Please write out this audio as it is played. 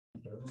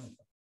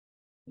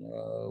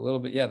A little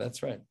bit. Yeah,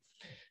 that's right.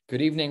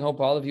 Good evening.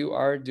 Hope all of you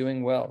are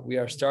doing well. We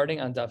are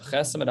starting on Daf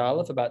Chesam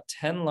Aleph, about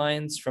 10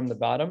 lines from the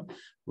bottom,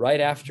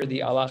 right after the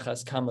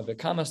Alachas Kama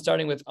V'Kama,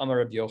 starting with Amar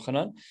Rabbi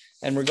Yochanan.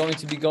 And we're going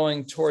to be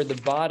going toward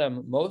the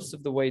bottom most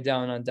of the way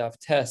down on Daf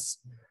Tes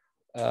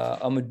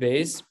Amud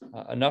Beis,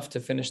 enough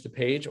to finish the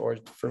page or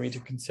for me to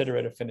consider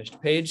it a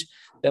finished page.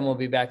 Then we'll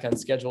be back on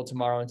schedule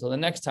tomorrow until the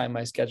next time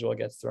my schedule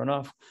gets thrown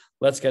off.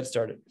 Let's get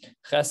started.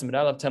 Chesam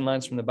Aleph, 10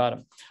 lines from the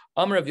bottom.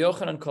 Amar Rav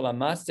Yochanan kol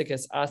hamatzdik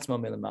atzmo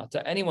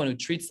milamata. Anyone who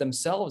treats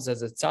themselves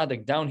as a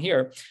tzaddik down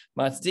here,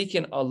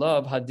 matzdikin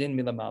alav hadin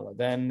milamala.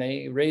 Then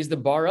they raise the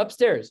bar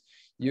upstairs.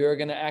 You're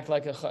going to act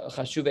like a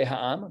chashuvei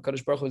ha'am.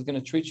 Kadosh Baruch Hu is going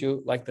to treat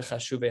you like the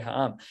chashuvei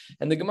ha'am.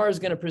 And the Gemara is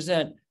going to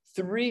present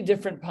 3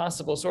 different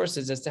possible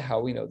sources as to how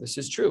we know this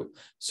is true.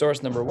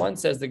 Source number 1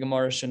 says the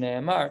Gemara Shnei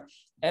Amar.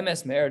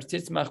 MS me'er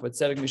titzmach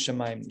b'tzedek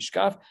mishamayim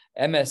nishkaf.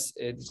 MS,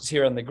 it's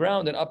here on the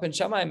ground, and up in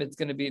Shamayim, it's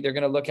going to be, they're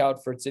going to look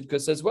out for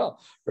tzidkus as well.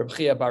 Reb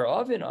Chia bar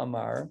Avin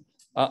Amar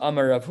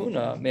Rav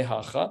Huna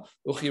mehacha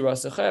uchi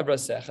rasecha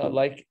evrasecha.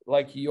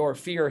 Like your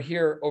fear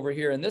here over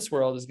here in this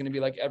world is going to be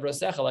like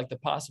evrasecha, like the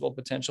possible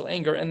potential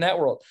anger in that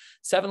world.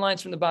 7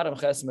 lines from the bottom.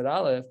 Chesed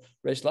Aleph.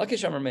 Reish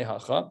Lakish Amar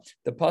mehacha.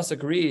 The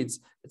pasuk reads.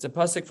 It's a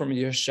pasuk from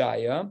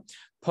Yeshaya.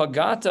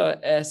 Pagata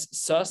es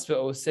sas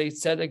ve'osei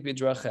tzedek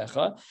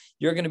b'drachecha.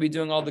 You're going to be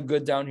doing all the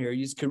good down here.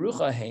 Use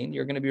kerucha hein.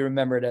 You're going to be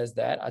remembered as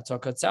that.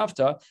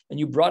 Atakatzavta, and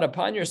you brought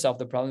upon yourself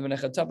the problem. Fine.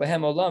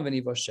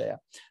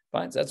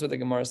 So that's what the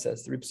Gemara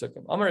says. 3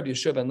 psukim. Amar Rabbi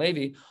Yeshua ben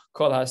Levi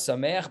kol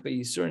hasameach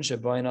be'yisurin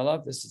shebayin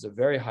alav. This is a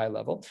very high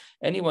level.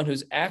 Anyone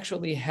who's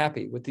actually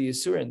happy with the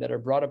yisurin that are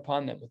brought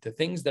upon them, with the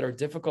things that are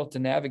difficult to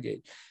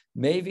navigate.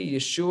 Maybe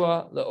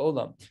Yeshua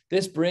le'olam.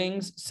 This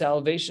brings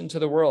salvation to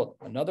the world.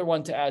 Another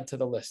one to add to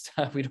the list.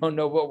 We don't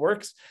know what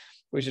works.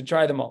 We should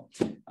try them all.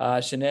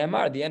 Shnei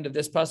Amar, the end of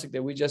this pasuk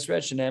that we just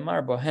read, Shnei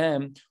Amar,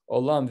 bohem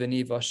olam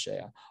v'ni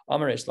v'ashea.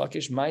 Amar Reish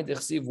Lakish, mai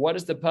dichsiv. What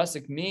does the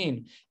pasuk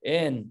mean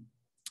in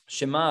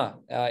Shema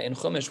in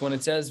Chumash when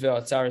it says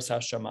ve'atzaris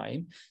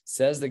hashamayim?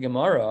 Says the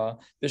Gemara,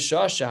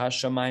 v'shasha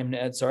hashamayim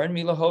ne'etzarin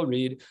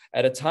milahorid.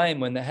 At a time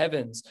when the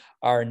heavens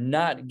are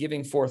not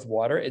giving forth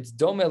water, it's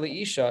dome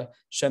leisha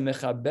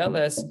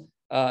shemechabeles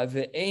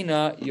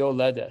ve'ena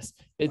yoledes.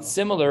 It's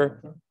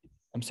similar.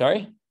 I'm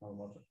sorry.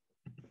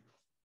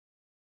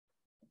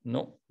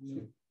 No.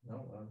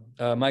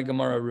 My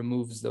Gemara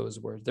removes those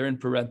words. They're in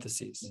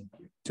parentheses.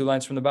 2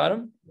 lines from the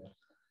bottom.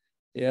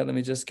 Yeah. Let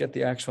me just get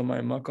the actual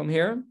makom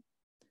here.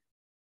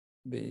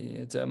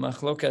 It's a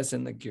machlokas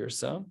in the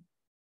girsa.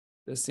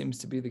 This seems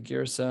to be the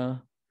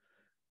girsa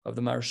of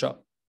the Maharsha.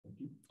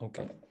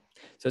 Okay.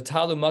 So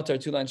talu matar,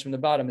 2 lines from the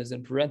bottom, is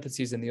in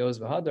parentheses in the Oz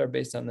v'Hadar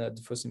based on the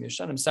Defusim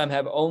Yeshanim. Some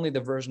have only the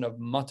version of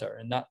matar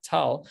and not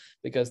tal,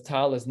 because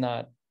tal is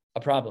not a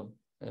problem.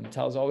 And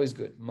tal is always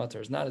good. Matar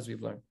is not, as we've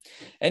learned.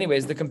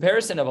 Anyways, the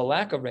comparison of a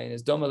lack of rain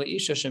is doma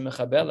leisha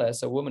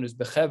shemechabeles, a woman who's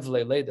bechev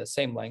leileda,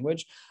 same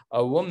language,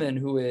 a woman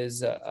who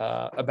is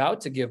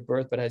about to give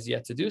birth but has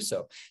yet to do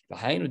so.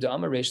 V'hainu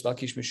de'amar reish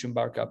lakish mishum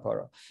bar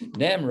kapara.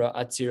 Nemra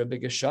atzira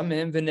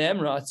b'geshamim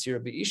v'nemra atzira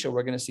b'isha.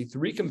 We're going to see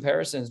 3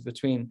 comparisons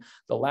between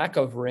the lack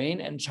of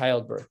rain and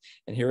childbirth.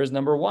 And here is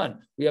number 1.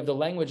 We have the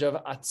language of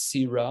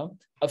atzira,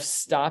 of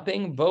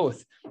stopping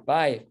both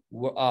by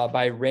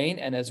rain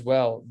and as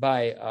well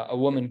by a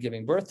woman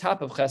giving birth.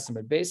 Top of Chesed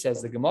Beis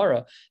says the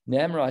Gemara,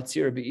 Nemra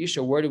atzir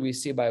be'isha. Where do we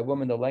see by a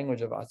woman the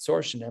language of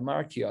atzor?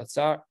 Shenemar ki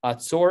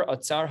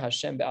atzor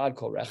Hashem be'ad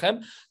kol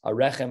rechem. A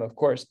rechem, of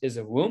course, is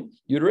a womb,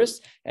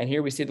 uterus, and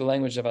here we see the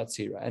language of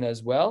atzira. And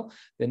as well,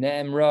 the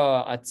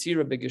Nemra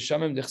atzira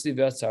be'geshamim dechsiv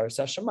ve'atzar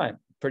sashamayim.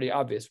 Pretty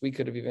obvious. We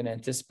could have even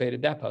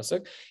anticipated that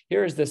pasuk.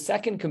 Here is the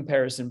second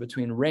comparison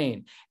between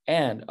rain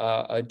and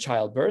a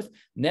childbirth.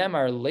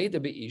 Nemar leida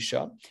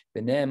be'isha,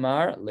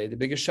 v'nemar leida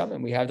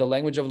be'geshamim. We have the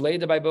language of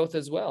leida by both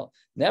as well.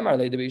 Nemar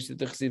leida be'isha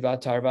d'chsiv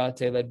atarva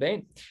teled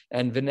bein,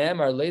 and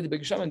v'nemar leida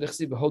be'geshamim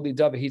d'chsiv b'holi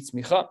da b'hit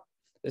smicha.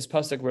 This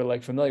pasuk we're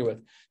like familiar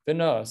with.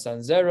 V'no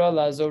sanzera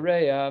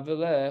lazoreya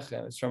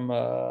v'lechem. It's from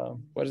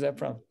what is that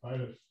from?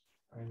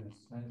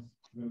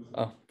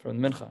 Oh,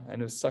 from the Mincha. I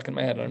know it's stuck in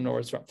my head. I don't know where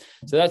it's from.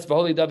 So that's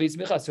V'holi David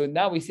Smicha. So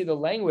now we see the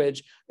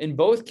language in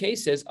both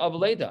cases of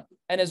Leda.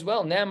 And as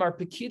well, Ne'amar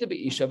Pekida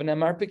Be'isha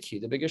v'Ne'amar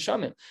Pekida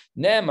Be'geshamim.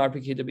 Ne'amar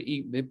Pekida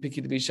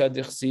Be'isha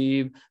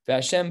D'chsiv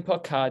v'Hashem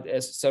Pakad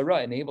Es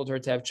Sarah, enabled her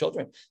to have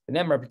children.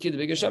 Ne'amar Pekida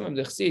Be'geshamim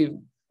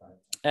D'chsiv,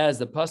 as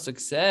the pasuk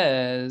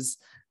says.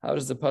 How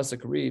does the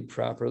pasuk read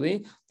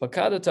properly?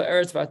 Pakada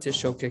Ta'eretz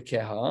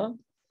V'Tishokekeha.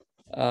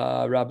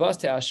 Rabas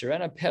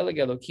te'asherena peleg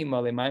elokim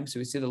malei. So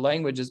we see the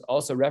language is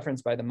also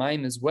referenced by the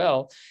maim as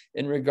well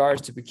in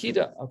regards to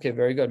Pekida. Okay,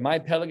 very good. My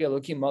peleg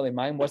elokim malei.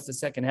 What's the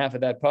second half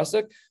of that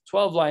pasuk?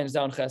 12 lines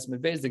down. Chesed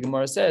Beis. The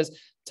Gemara says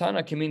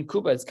Tana Kamin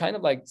Kuba. It's kind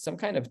of like some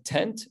kind of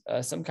tent,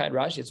 some kind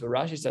Rashi. It's what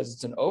Rashi says.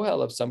 It's an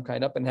ohel of some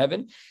kind up in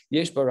heaven.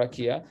 Yesh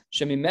barakia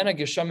shemimena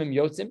geshamim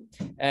yotzim,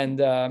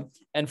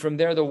 and from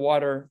there the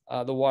water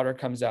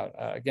comes out.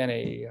 Again,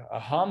 a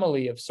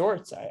homily of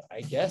sorts,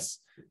 I guess.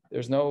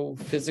 There's no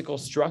physical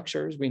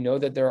structures. We know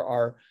that there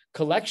are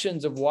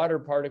collections of water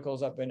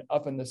particles up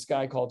in the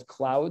sky called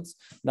clouds.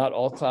 Not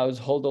all clouds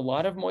hold a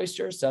lot of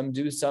moisture. Some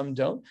do, some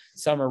don't.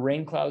 Some are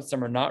rain clouds,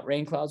 some are not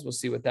rain clouds. We'll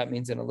see what that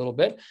means in a little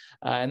bit.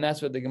 And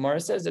that's what the Gemara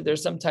says, that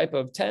there's some type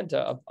of tent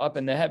up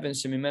in the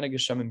heavens. Shemimena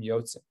geshamim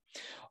yotzim.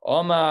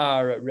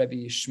 Omar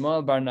Rabbi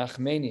Shmuel bar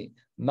Nachmeni,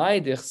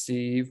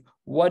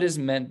 what is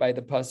meant by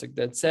the pasuk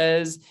that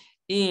says,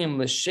 Im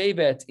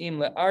l'shevet, im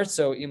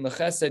le'arso, im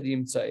l'chesed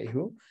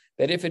yimtzaehu,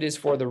 that if it is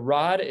for the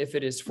rod, if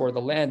it is for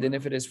the land, and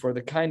if it is for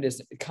the kindness,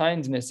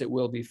 it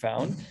will be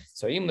found.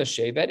 So im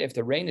l'shevet, if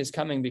the rain is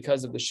coming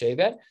because of the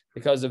shevet,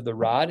 because of the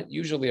rod,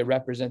 usually a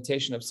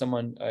representation of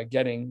someone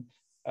getting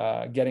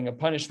a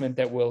punishment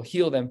that will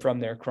heal them from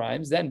their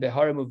crimes, then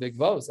beharamu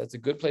bigvos, that's a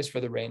good place for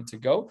the rain to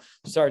go.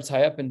 Starts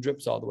high up and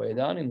drips all the way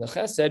down. In the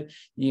chesed,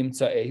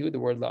 yimtzaehu, the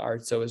word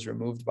la'artzo is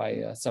removed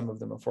by some of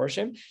the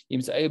meforshim.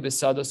 Yimtzaehu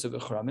besados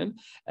uvechramim.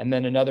 And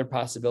then another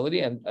possibility,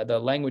 and the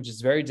language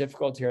is very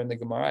difficult here in the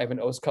Gemara. I have an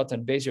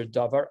oskatan bezer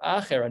davar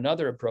acher.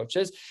 Another approach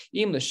is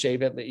im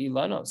l'shevet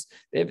le'ilanos.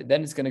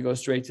 Then it's going to go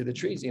straight to the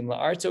trees. Im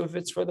la'artzo, if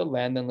it's for the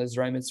land, then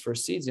lizraim, it's for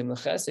seeds. Im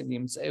l'chesed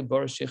yimtzaehu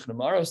boroshich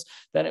namaros.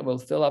 Then it will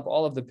fill up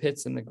all of the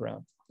pits in the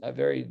ground. I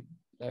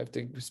have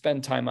to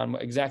spend time on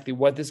exactly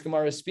what this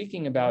Gemara is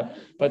speaking about.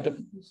 But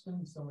you're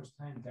spending so much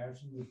time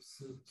dashing with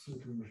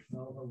sutra with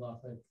no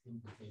halachic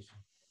implication.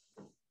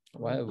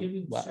 Why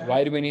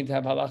do we need to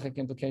have halachic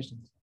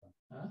implications?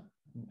 Huh?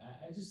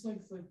 I just like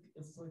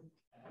it's like.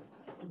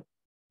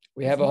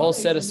 We have a whole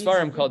set of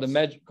svarim called the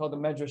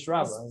Medrash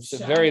Rabbah. It's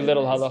a very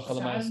little halacha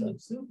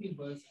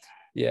l'maaseh.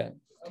 Yeah.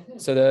 Okay.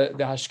 So the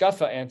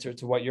hashkafa answer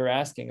to what you're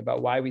asking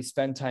about why we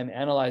spend time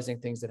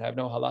analyzing things that have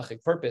no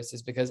halachic purpose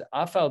is because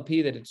afal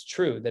pi, that it's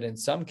true that in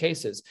some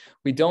cases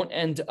we don't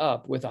end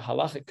up with a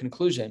halachic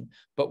conclusion,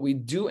 but we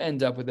do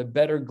end up with a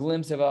better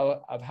glimpse of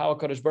how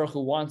HaKadosh Baruch Hu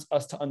wants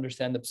us to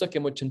understand the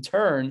psukim, which in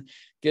turn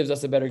gives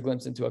us a better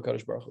glimpse into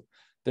HaKadosh Baruch Hu.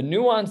 The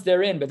nuance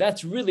therein, but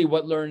that's really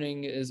what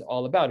learning is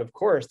all about. Of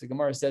course, the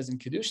Gemara says in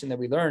Kedushin that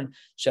we learn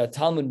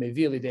Talmud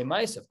mevi lidei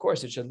ma'aseh. Of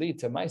course, it should lead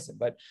to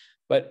ma'aseh,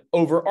 but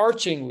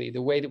overarchingly,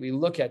 the way that we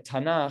look at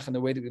Tanakh and the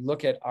way that we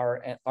look at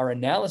our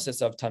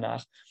analysis of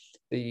Tanakh,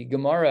 the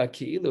Gemara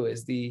Ki'ilu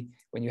is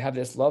when you have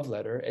this love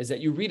letter, is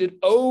that you read it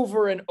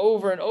over and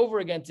over and over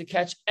again to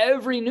catch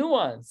every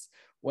nuance.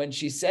 When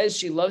she says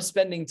she loves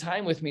spending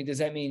time with me, does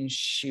that mean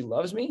she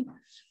loves me?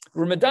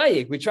 We're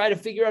medayik. We try to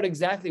figure out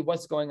exactly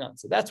what's going on.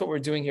 So that's what we're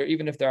doing here,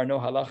 even if there are no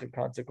halachic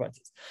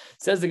consequences.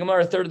 Says the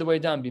Gemara a third of the way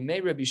down.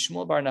 Bimei Rabbi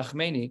Shmuel bar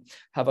Nachmeni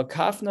have a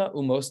kafna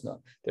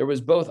umosna. There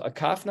was both a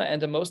kafna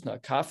and a mosna. A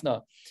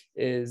kafna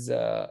is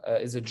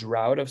a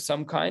drought of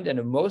some kind, and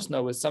a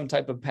mosna was some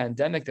type of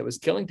pandemic that was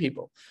killing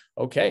people.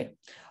 Okay.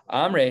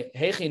 Amre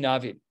hechi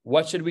navi.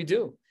 What should we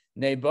do?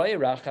 We're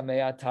not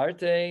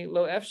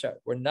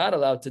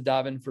allowed to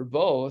daven for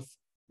both.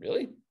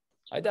 Really?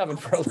 I daven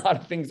for a lot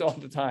of things all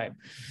the time.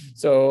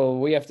 So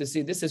we have to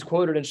see, this is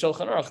quoted in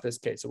Shulchan Aruch, this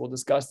case. So we'll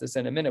discuss this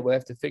in a minute. We'll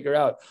have to figure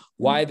out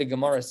why the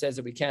Gemara says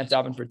that we can't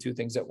daven for two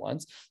things at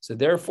once. So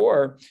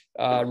therefore,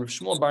 Rav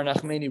Shmuel bar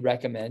Nachmeni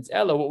recommends,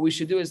 Ella, what we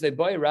should do is, no,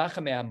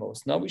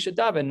 we should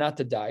daven not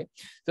to die.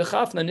 The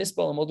chafna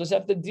nispal, and we'll just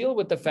have to deal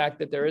with the fact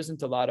that there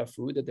isn't a lot of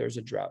food, that there's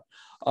a drought.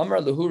 Amar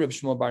lahu Rav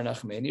Shmuel bar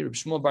Nachmeni. Rav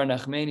Shmuel bar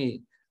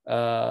Nachmeni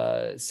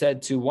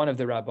said to one of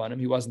the Rabbanim,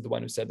 he wasn't the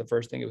one who said the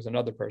first thing, it was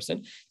another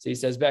person. So he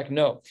says back,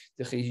 no.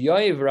 We should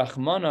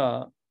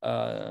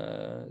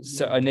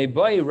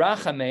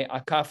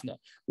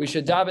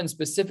daven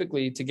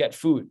specifically to get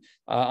food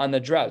on the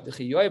drought. When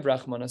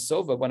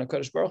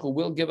HaKadosh Baruch Hu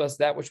will give us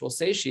that which will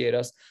satiate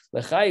us,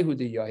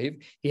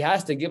 he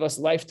has to give us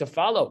life to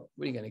follow.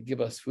 What are you going to give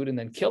us food and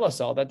then kill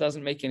us all? That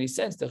doesn't make any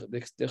sense. The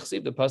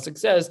pasuk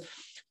says,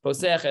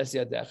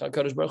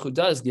 HaKadosh Baruch Hu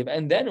does give,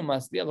 and then you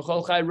have to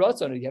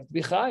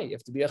be chai, you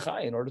have to be a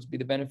chai in order to be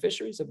the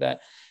beneficiaries of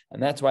that.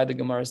 And that's why the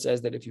Gemara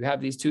says that if you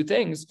have these two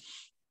things,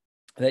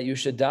 that you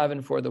should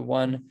daven for the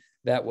one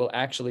that will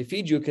actually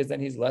feed you, because then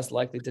he's less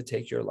likely to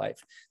take your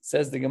life.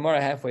 Says the Gemara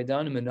halfway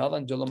down,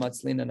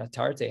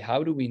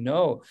 how do we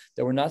know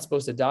that we're not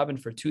supposed to daven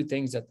for two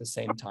things at the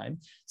same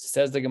time?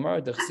 Says the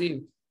Gemara, the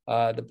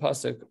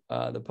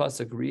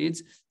pasuk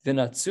reads,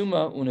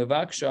 "V'natsuma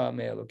unavaksha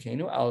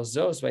me'elokenu al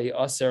zos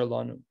vayiaser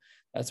lanu."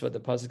 That's what the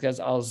pasuk says.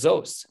 Al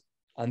zos,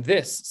 on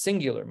this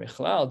singular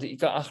michlal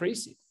deika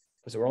achrisi,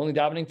 because we're only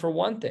davening for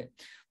one thing.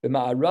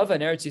 B'ma'arav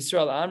and Eretz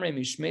Yisrael amrei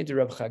mishmei de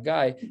Rav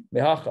Chagai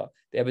mehacha.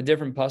 They have a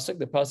different pasuk.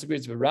 The pasuk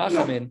reads,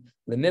 "V'rachamin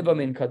lemiva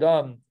min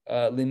kadam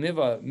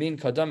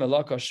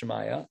elaka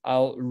shemaya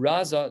al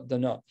raza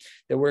dana."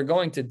 That we're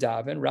going to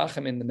daven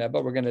rachamin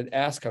lemeba. We're going to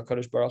ask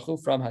HaKadosh Baruch Hu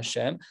from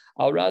Hashem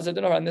al raza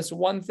dana on this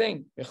one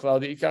thing.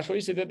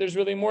 That there's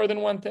really more than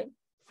one thing.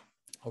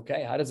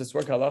 Okay, how does this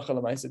work? Halacha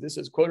l'maaseh. This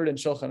is quoted in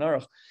Shulchan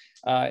Aruch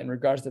in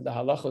regards to the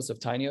halachos of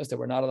Taanis, that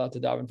we're not allowed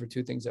to daven for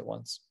two things at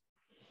once.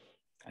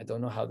 I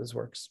don't know how this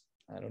works.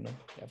 I don't know.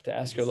 You have to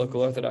ask your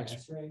local Orthodox.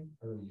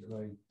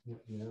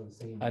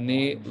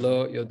 Ani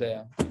lo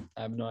yodea.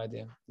 I have no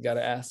idea. You got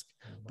to ask.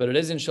 But it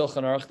is in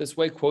Shulchan Aruch this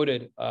way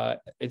quoted.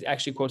 It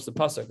actually quotes the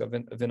pasuk of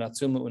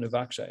V'natzuma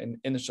unevaksha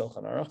in the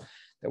Shulchan Aruch,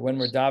 that when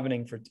we're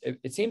davening for,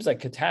 it seems like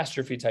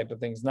catastrophe type of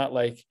things, not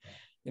like,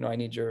 I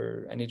need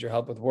your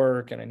help with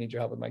work and I need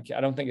your help with my kid.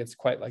 I don't think it's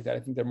quite like that. I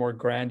think they're more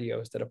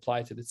grandiose that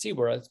apply to the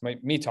tzibur. It's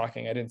me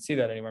talking. I didn't see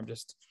that anymore.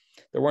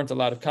 There weren't a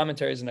lot of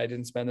commentaries and I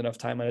didn't spend enough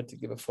time on it to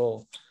give a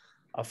full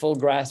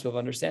grasp of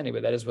understanding,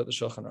 but that is what the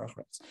Shulchan Aruch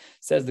writes.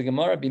 Says the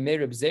Gemara, Bimei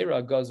Reb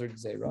Zera Gazer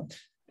Gzeira.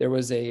 There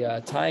was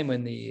a time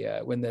when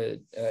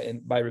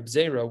by Reb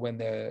Zera, when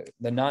the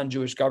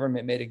non-Jewish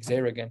government made a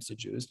gzeira against the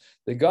Jews,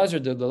 the Gazer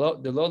the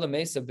Lola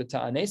Mesa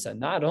B'Ta'anesa.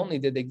 Not only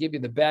did they give you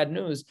the bad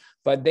news,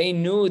 but they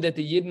knew that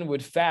the Yidden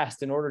would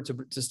fast in order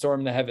to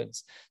storm the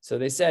heavens. So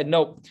they said,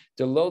 nope,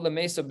 the Lola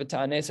Mesa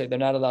B'Ta'anesa, they're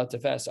not allowed to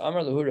fast. So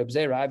Amar Lahu Reb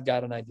Zera, I've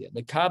got an idea.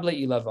 The Kable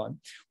Ilavan,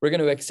 we're going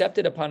to accept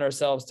it upon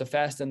ourselves to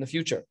fast in the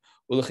future.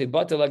 When the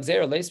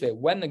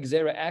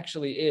gzeira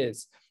actually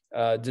is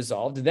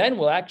dissolved, then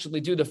we'll actually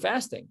do the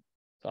fasting.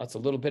 So that's a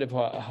little bit of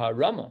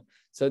harama.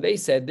 So they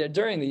said that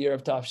during the year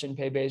of Tafshin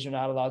Pei Beis, you're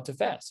not allowed to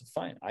fast. So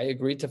fine, I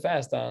agreed to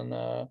fast on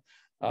the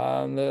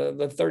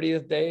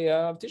 30th day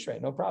of Tishrei,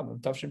 no problem.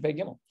 Tafshin Pei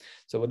Gimel.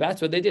 So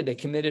that's what they did. They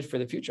committed for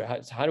the future.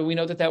 How do we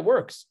know that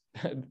works?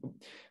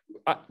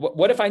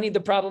 What if I need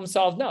the problem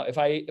solved now? If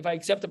I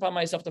accept upon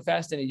myself to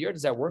fast in a year,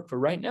 does that work for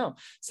right now?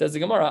 Says the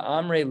Gemara,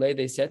 Amrei Le,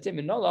 they said to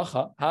him,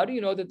 how do you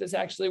know that this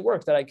actually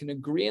works? That I can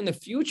agree in the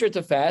future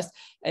to fast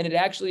and it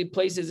actually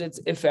places its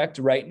effect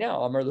right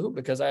now? Amar Lahu,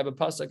 because I have a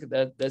pasuk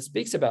that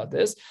speaks about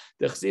this.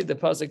 The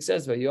pasuk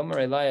says, Vayomer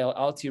Elai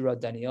al tira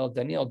Daniel,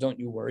 don't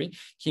you worry.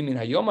 From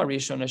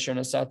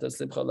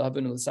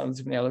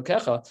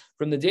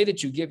the day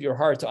that you give your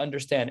heart to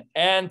understand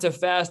and to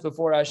fast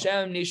before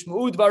Hashem,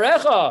 nishmu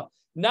dvarecha.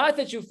 Not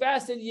that you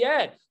fasted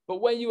yet,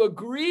 but when you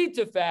agreed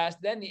to fast,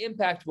 then the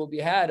impact will be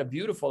had. A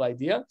beautiful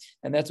idea.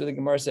 And that's what the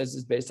Gemara says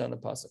is based on the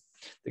pasuk.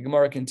 The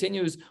Gemara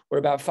continues, we're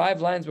about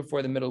 5 lines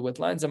before the middle with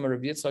lines. Even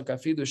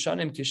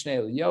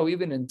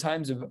in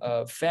times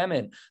of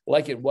famine,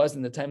 like it was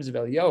in the times of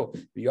Eliyahu,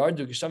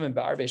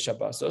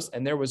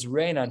 and there was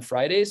rain on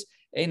Fridays.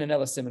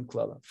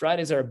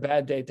 Fridays are a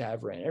bad day to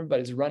have rain.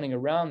 Everybody's running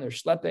around, they're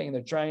schlepping,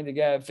 they're trying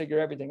to figure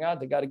everything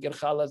out. They got to get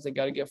chalas, they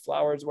got to get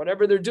flowers,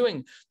 whatever they're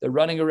doing, they're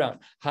running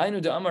around.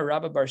 It's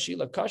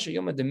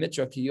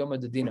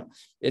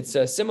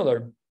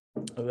similar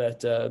that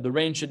the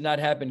rain should not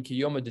happen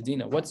ki yoma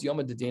dedina. What's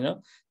yoma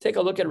dedina? Take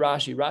a look at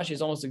Rashi. Rashi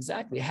is almost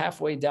exactly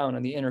halfway down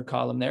on the inner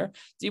column there.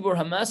 Dibur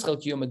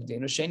hamaschel ki yoma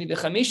dedina sheni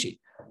v'chamishi,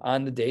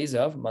 on the days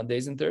of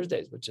Mondays and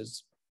Thursdays, which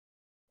is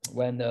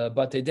when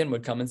Batei Din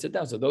would come and sit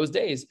down. So those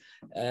days,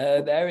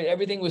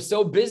 everything was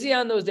so busy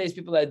on those days.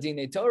 People had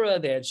Dinei Torah,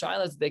 they had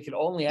Shilas, they could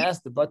only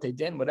ask the Batei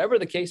Din, whatever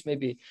the case may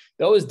be.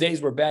 Those days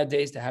were bad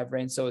days to have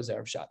rain, so is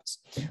Erev Shabbos.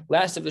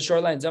 Last of the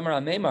shoreline, Zamar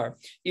HaMeimar,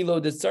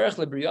 Ilo Ditzarech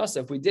Libriyasa,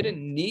 if we didn't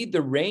need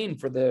the rain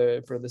for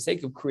the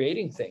sake of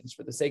creating things,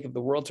 for the sake of the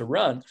world to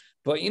run,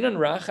 but Inan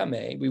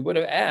Rachame, we would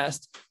have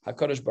asked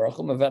HaKadosh Baruch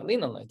Hu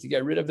Mavatlinan to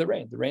get rid of the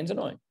rain. The rain's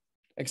annoying,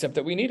 except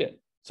that we need it.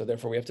 So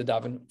therefore, we have to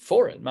daven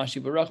for it. Mashi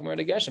Baruch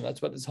Merda Geshem.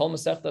 That's what this whole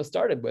Masechta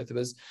started with. It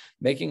was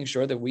making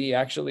sure that we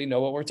actually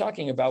know what we're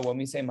talking about when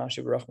we say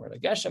Mashi Baruch Merda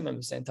Geshem and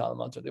we say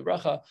Talamat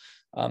Bracha,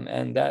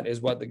 and that is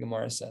what the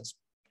Gemara says.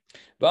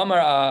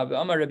 B'amar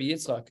Rabbi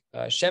Yitzchak,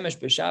 Shemesh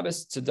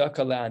b'Shabbos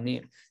tzedakah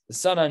le'anim. The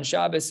sun on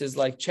Shabbos is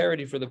like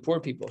charity for the poor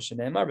people.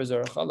 Shneimar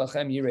v'zorcha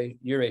lachem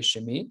yirei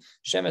shemi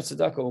shemesh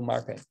tzedakah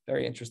umarpeh.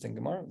 Very interesting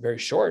Gemara, very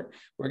short.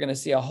 We're going to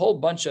see a whole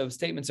bunch of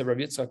statements of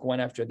Rabbi Yitzchak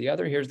one after the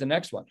other. Here's the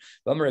next one.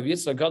 The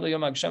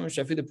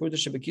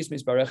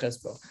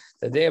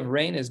day of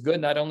rain is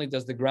good. Not only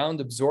does the ground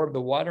absorb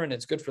the water and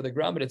it's good for the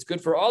ground, but it's good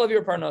for all of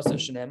your parnasa.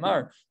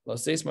 Shneimar lo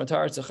seis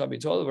matar tzachah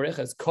bitol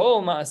v'reches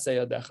kol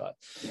ma'aseh yadecha.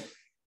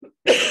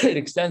 It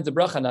extends the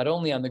bracha not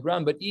only on the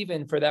ground, but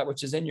even for that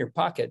which is in your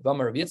pocket.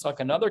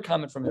 Another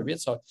comment from Rabbi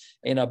Yitzchak,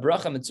 in a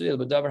bracha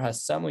mitzuyah b'davar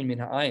hasamuin min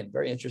ha'ayin.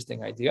 Very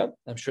interesting idea.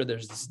 I'm sure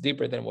there's this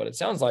deeper than what it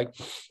sounds like.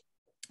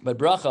 But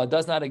bracha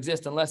does not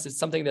exist unless it's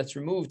something that's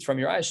removed from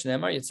your eyes.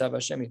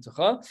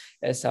 Osamecha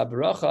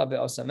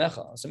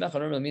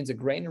normally means a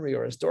granary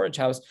or a storage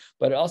house,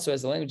 but it also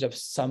has the language of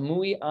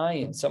samui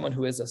ayin, someone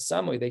who is a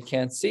samui, they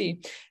can't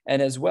see.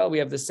 And as well, we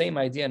have the same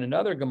idea in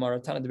another Gemara,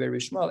 Tana de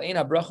Berishmal, in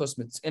a bracha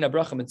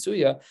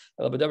mitzuya,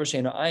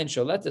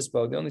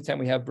 the only time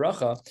we have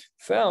bracha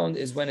found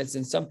is when it's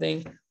in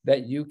something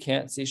that you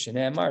can't see.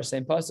 Shnei Amar,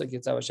 same pasuk,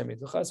 Yitzav Hashem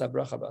Yituchas,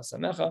 HaBracha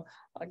B'Asamecha.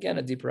 Again,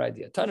 a deeper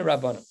idea. Tana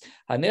Rabbana,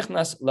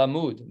 Hanichnas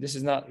Lamud. This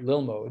is not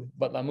Lilmod,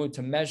 but Lamud,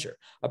 to measure.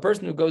 A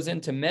person who goes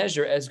in to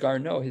measure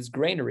Esgarno, his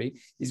granary,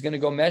 he's going to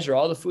go measure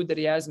all the food that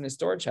he has in his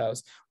storage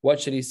house. What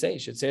should he say? He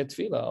should say a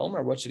tefillah.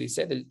 Omar, what should he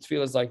say? The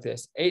tefillah is like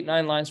this: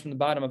 8-9 lines from the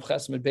bottom of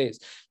Chesed Beis.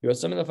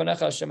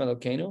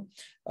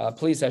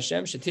 Please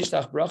Hashem,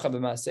 shetishlach bracha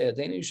b'maaseh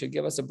yadeinu, you should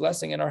give us a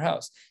blessing in our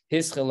house.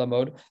 Hischil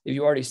lamod,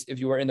 if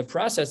you are in the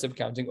process of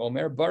counting,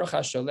 Omer, baruch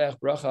hasholech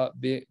bracha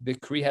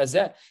b'kri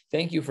hazeh,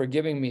 thank you for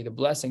giving me the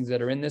blessings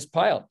that are in this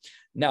pile.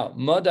 Now,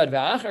 modad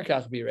v'achar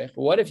kach birech,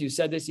 what if you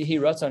said this yehi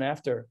ratzon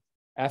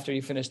after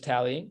you finish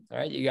tallying? All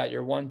right, you got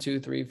your 1, 2,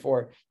 3,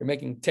 4. You're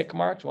making tick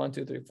marks, 1,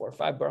 2, 3, 4,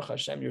 5. Baruch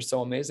Hashem, you're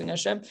so amazing,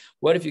 Hashem.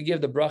 What if you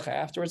give the bracha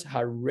afterwards?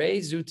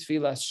 Harezu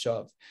tfilas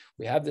shav.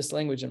 We have this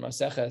language in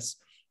Maseches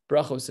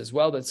brachos as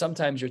well, that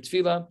sometimes your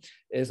tefillah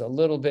is a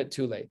little bit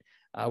too late.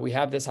 We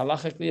have this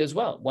halachically as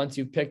well. Once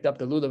you've picked up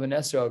the lulav and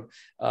esrog,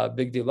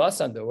 big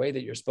dilasan, the way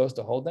that you're supposed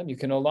to hold them, you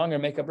can no longer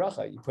make a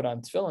bracha. You put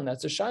on tefillin,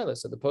 that's a shiur.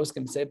 So the post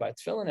can say by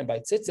tefillin and by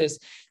tzitzis,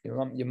 you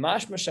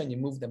mashmasha, and you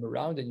move them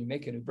around and you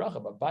make a new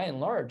bracha. But by and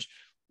large,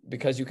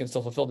 because you can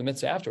still fulfill the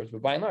mitzvah afterwards.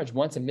 But by and large,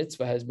 once a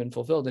mitzvah has been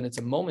fulfilled and it's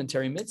a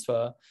momentary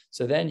mitzvah,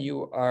 so then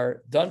you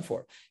are done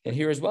for. And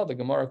here as well, the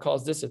Gemara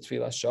calls this a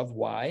tefillah shav.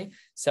 Why?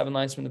 7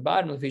 lines from the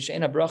bottom.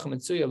 Everything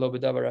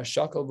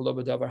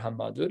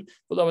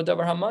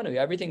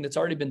that's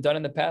already been done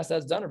in the past,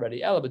 that's done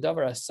already. Only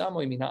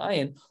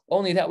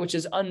that which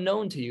is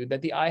unknown to you,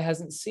 that the eye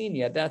hasn't seen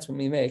yet. That's when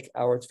we make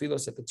our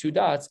tefillos at the 2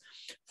 dots.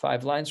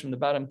 5 lines from the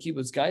bottom,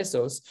 kibbutz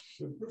gaisos.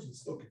 So the person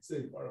still could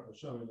say Baruch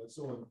Hashem, and that's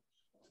so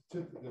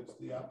that's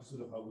the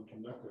opposite of how we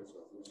connect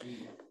ourselves.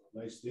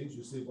 Nice things,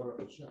 you say Baruch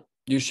Hashem.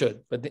 You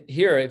should. But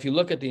here, if you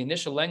look at the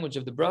initial language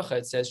of the bracha,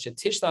 it says,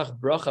 shetishlach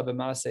bracha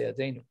b'maaseh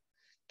yadeinu.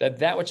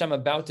 That which I'm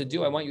about to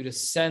do, I want you to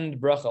send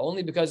bracha.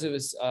 Only because it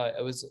was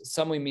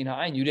samui min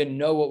ha'ayin, you didn't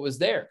know what was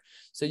there.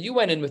 So you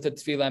went in with the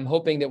tefillah, I'm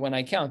hoping that when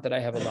I count that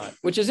I have a lot,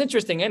 which is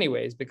interesting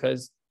anyways,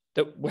 because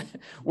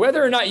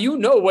whether or not you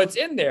know what's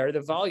in there, the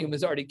volume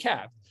is already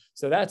capped.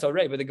 So that's all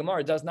right. But the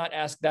Gemara does not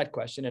ask that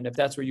question. And if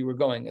that's where you were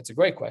going, it's a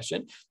great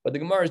question. But the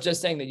Gemara is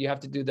just saying that you have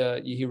to do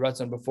the Yehi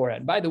Ratzon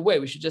beforehand. By the way,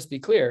 we should just be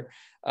clear.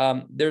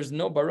 There's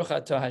no Baruch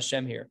Atah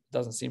Hashem here. It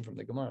doesn't seem from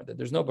the Gemara that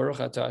there's no Baruch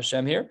Atah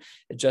Hashem here.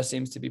 It just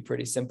seems to be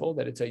pretty simple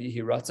that it's a Yehi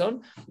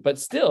Ratzon. But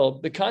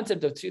still, the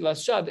concept of Tfilas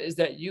Shav is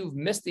that you've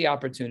missed the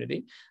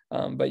opportunity.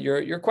 But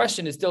your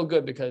question is still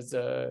good because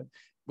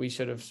we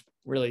should have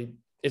really...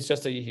 It's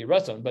just a Yehi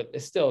Ratzon, but it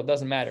still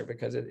doesn't matter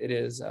because it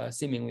is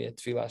seemingly a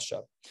Tfilas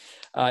Shav.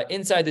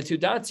 Inside the 2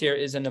 dots here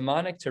is a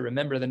mnemonic to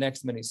remember the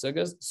next many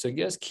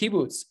sugyas,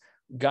 kibbutz,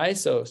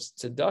 gaisos,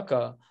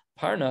 tzedakah,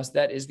 parnas.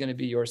 That is going to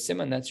be your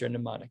siman. That's your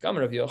mnemonic.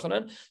 Amar Rav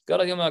Yochanan,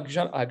 gadol yom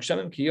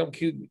hagshamim ki yom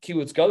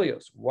kibbutz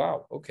galios.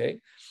 Wow. Okay,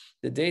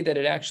 the day that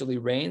it actually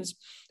rains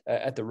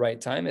at the right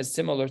time is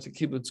similar to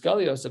kibbutz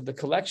galios, of the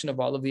collection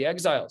of all of the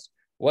exiles.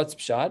 What's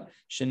pshat?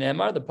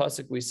 Shenemar, the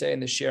pasuk we say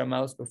in the shiur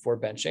malus before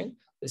benching.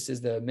 This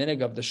is the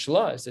minig of the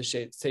shla. It's to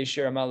say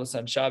shiur malus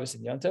on Shabbos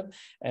and Yontav,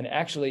 and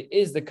actually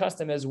is the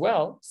custom as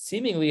well,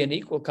 seemingly an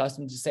equal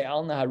custom, to say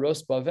al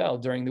naharos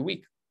bavel during the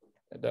week.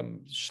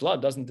 The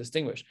shla doesn't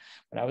distinguish.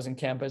 When I was in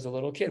camp as a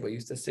little kid, we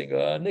used to sing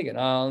a niggin,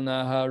 al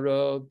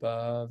naharot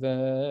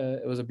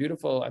bavel. It was a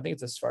beautiful, I think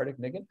it's a Sephardic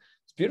niggin.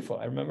 It's beautiful.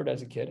 I remember it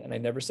as a kid, and I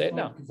never say it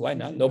now. Why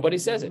not? Nobody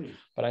says it.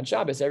 But on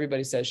Shabbos,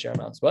 everybody says shiur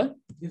malus. What?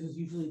 This is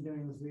usually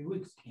during the 3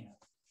 weeks camp.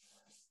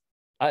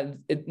 The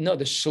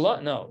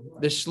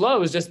shla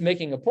was just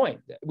making a point.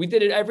 We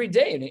did it every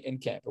day in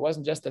camp. It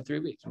wasn't just the 3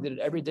 weeks. We did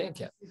it every day in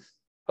camp.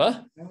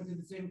 Huh? I went to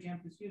the same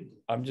camp as you did.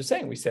 I'm just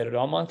saying we said it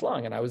all month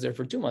long, and I was there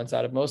for 2 months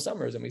out of most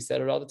summers, and we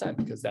said it all the time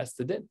because that's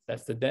the din.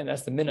 That's the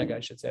minhag, I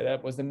should say.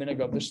 That was the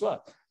minhag of the shla.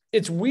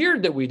 It's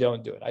weird that we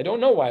don't do it. I don't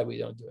know why we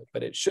don't do it,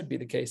 but it should be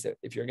the case that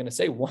if you're going to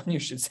say one, you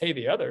should say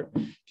the other.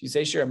 If you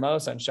say shiur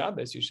malus on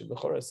Shabbos, you should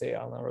l'chora say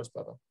al naharos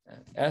bavel.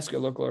 Ask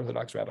your local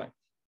Orthodox rabbi.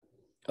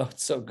 Oh,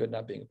 it's so good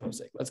not being a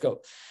posek. Let's go.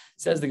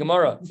 Says the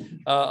Gemara.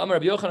 Amar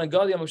Rabbi Yochanan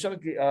Gal Yom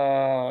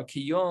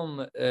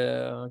Kiyom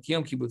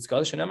Kibbutz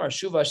Gal Shenamar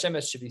Shuva Hashem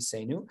Es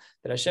Sheviseinu,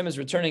 that Hashem is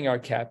returning our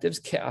captives.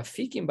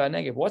 Ke'afikim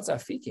ba'negev. What's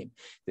afikim?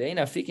 Ve'ein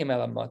afikim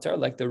ela matar,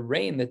 like the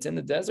rain that's in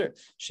the desert.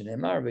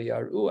 Shenemar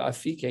ve'yaru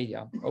afikei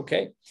yam.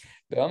 Okay.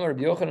 Amar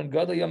Rabbi Yochanan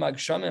Gadol Yom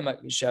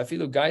Hagshamim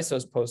She'afilu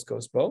Gaisos Post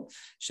Kospo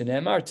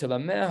Shenemar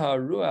Tilameha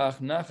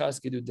Ruach Nachas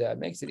Gedudeh. It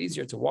makes it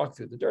easier to walk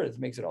through the dirt. It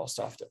makes it all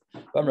softer.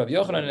 Amar Rabbi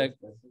Yochanan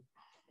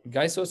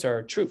Gaisos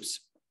are troops.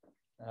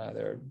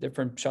 There are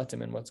different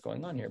pshatim in what's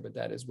going on here, but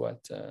that is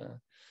what the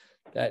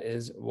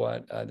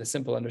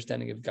simple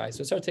understanding of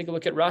gaisos. So take a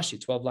look at Rashi,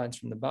 12 lines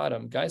from the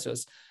bottom.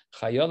 Gaisos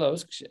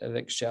chayolos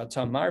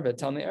she'atamar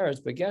betalmei eretz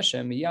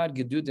begeshem miyad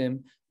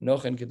gedudim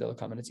nochen gedel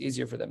kam, and it's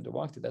easier for them to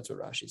walk through. That's what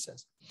Rashi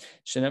says.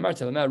 Shenemar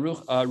telameh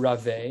ruch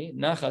ravei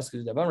nachas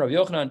gedudavam. Rav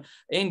Yochanan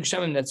ein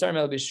gshamim netzar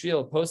mel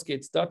b'shvil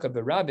postgate stuck of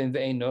berabim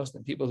ve'ein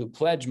nosn. People who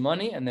pledge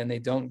money and then they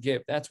don't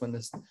give. That's when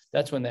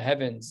the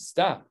heavens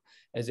stop.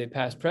 As a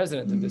past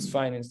president of this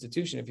fine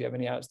institution, if you have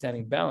any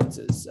outstanding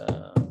balances,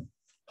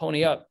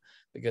 pony up,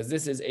 because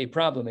this is a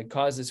problem. It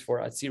causes for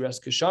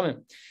atziras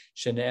kushamim.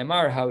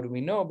 Shene'emar, how do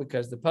we know?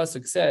 Because the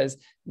pasuk says,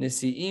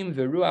 Nesi'im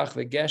v'ruach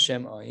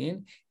v'geshem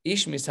ayin,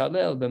 ish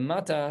mishalel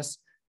b'matas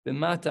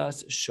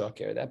B'matas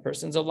shoker. That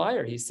person's a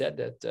liar. He said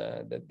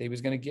that he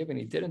was going to give and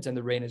he didn't, and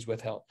the rain is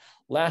withheld.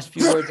 Last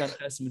few words on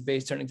Testament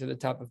base, turning to the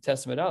top of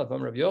Testament Aleph.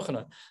 Rabbi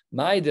Yochanan,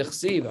 my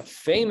dechsiv, a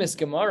famous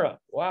Gemara.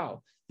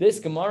 Wow. This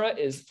Gemara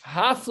is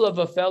hafla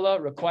v'fela,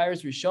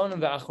 requires Rishonim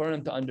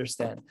v'achronim to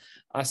understand.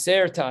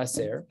 Aser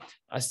ta'aser,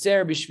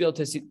 aser b'shvil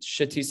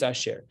shetis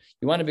asher.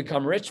 You want to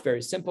become rich?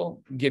 Very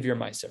simple. Give your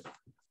meiser.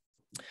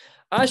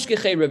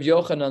 Ashkechei Rabbi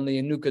Yochanan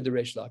liyanuka de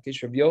Reish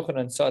Lakish. Rabbi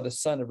Yochanan saw the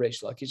son of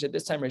Reish Lakish. At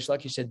this time, Reish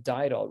Lakish had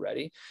died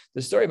already.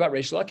 The story about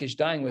Reish Lakish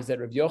dying was that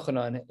Rabbi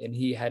Yochanan and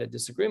he had a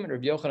disagreement.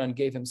 Rabbi Yochanan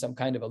gave him some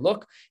kind of a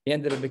look. He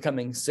ended up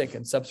becoming sick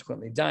and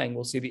subsequently dying.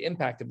 We'll see the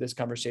impact of this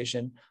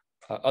conversation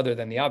other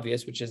than the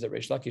obvious, which is that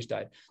Reish Lakish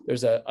died.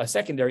 There's a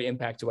secondary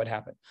impact to what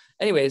happened.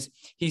 Anyways,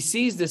 he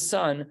sees the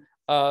son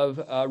of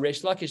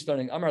Reish Lakish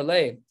learning, Amar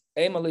le,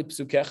 Emali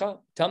psukecha.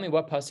 Tell me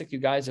what pasuk you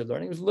guys are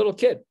learning. He was a little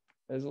kid.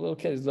 There's a little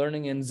kid. He's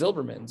learning in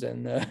Zilberman's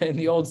and in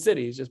the old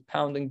city. He's just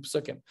pounding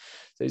psukim.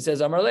 So he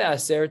says, Amar le,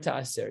 aser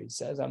ta'aser. He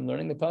says, I'm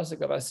learning the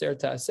pasuk of aser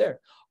ta'aser.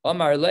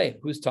 Amar le,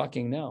 who's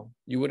talking now?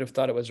 You would have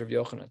thought it was Rav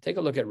Yochanan. Take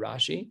a look at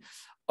Rashi.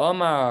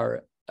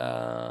 Amar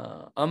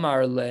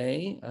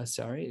le,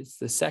 it's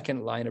the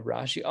second line of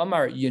Rashi.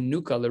 Amar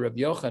Yenuka le Rav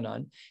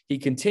Yochanan. He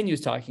continues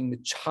talking. The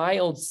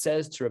child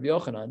says to Rav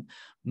Yochanan,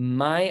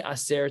 my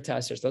aser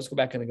ta'aser. So let's go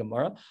back in the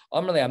Gemara.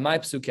 Amar le amai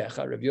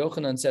psukecha. Rav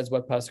Yochanan says,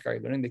 what pasuk are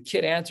you learning? The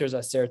kid answers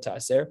aser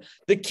ta'aser.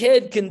 The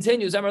kid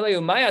continues, Amar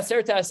le my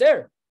aser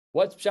ta'aser.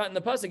 What's shot in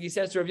the pasuk? He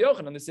says to Rav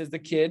Yochanan, this is the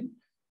kid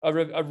of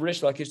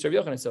Rish Lakish to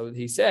Rav Yochanan. So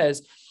he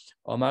says,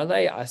 Amar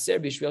le aser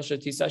bishvil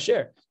shetis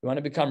asher. You want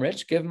to become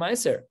rich? Give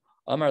meiser.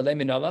 Amar le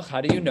minalach,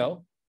 how do you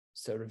know?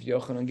 So Rav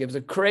Yochanan gives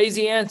a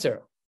crazy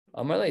answer.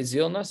 Amar le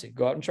zil nasi,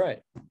 go out and try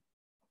it.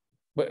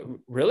 But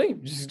really?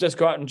 Just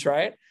go out and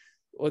try it?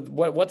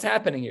 What's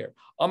happening here?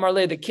 Amar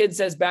le, the kid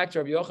says back to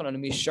Rav Yochanan,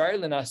 Mishar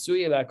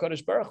l'nasuye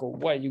la'kodesh baruch hu.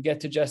 What, you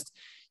get to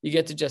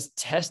just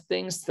test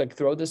things, like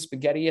throw the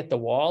spaghetti at the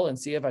wall and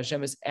see if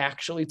Hashem is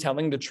actually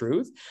telling the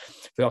truth.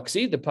 The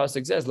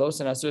pasuk says, "Lo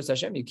senasus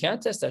Hashem." You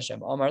can't test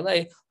Hashem. Amar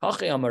le,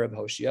 hachi amar Reb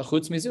Hoshia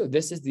chutz mizu.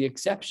 This is the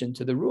exception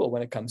to the rule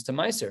when it comes to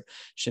meiser.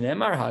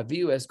 Shenemar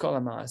haviu es kol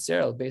ha'maaser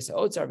el beis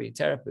ha'otzar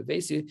v'yiteref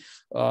bevesi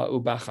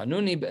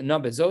ubachanuni na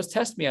bezos.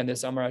 Test me on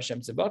this. Amar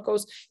Hashem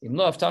tzivakos im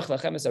lo aftach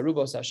lachem es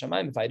arubos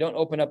hashamayim. If I don't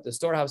open up the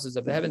storehouses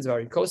of the heavens,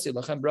 varikosi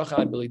lachem bracha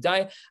ad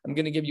b'lidai, I'm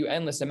going to give you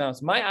endless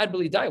amounts. My ad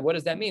b'lidai. What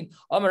does that mean?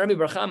 Until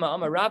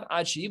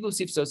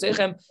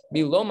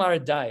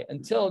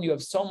you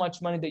have so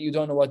much money that you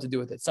don't know what to do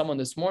with it. Someone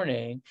this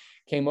morning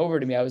came over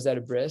to me. I was at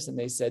a bris and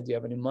they said, do you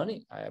have any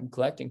money? I am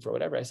collecting for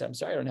whatever. I said, I'm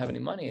sorry, I don't have any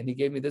money. And he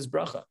gave me this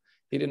bracha.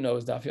 He didn't know it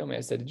was Daf Yomi.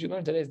 I said, did you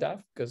learn today's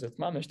Daf? Because it's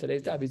mamish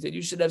today's Daf. He said,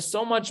 you should have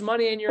so much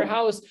money in your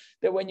house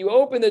that when you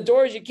open the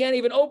doors, you can't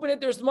even open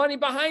it. There's money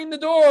behind the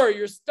door.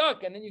 You're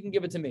stuck. And then you can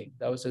give it to me.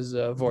 That was his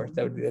vort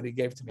that he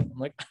gave to me. I'm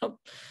like,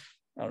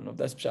 I don't know if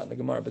that's shot in the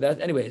Gemara, but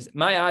that, anyways,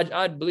 my ad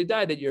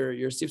b'lidai that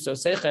your sifso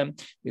sechem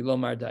below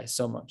mardai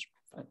so much.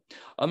 The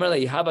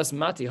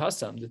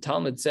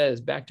Talmud says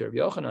back to Rabbi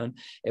Yochanan,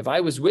 if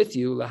I was with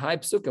you, lahai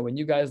psuka, when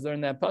you guys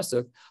learned that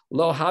pasuk,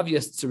 lo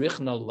havyas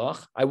tzrichna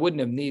lach, I wouldn't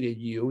have needed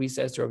you, he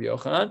says to Rabbi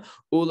Yochanan,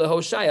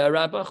 ulehoshaya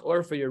rabach,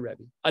 or for your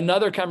Rebbe.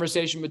 Another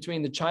conversation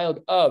between the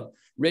child of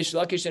Reish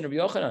Lakish and Rabbi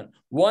Yochanan.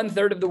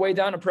 1/3 of the way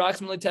down,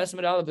 approximately,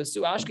 Testament Aleph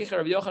Asu Ashkecha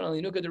Rabbi Yochanan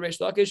linuka de Reish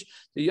Lakish,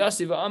 the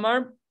Yasiv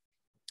Amar.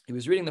 He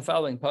was reading the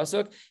following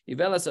pasuk: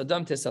 Yivelas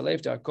Adam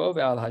Tesalef Yaakov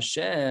al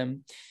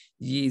Hashem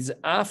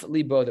Yizaf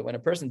Libo. That when a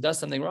person does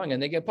something wrong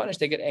and they get punished,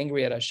 they get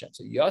angry at Hashem.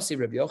 So Yossi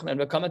Rabbi Yochanan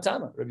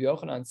v'kamatama. Rabbi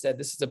Yochanan said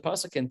this is a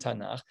pasuk in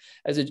Tanakh,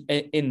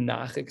 in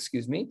Nach,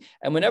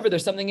 and whenever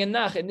there's something in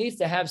Nach, it needs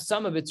to have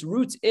some of its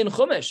roots in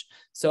Chumash.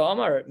 So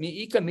Amar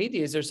mi'ika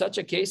midi, is there such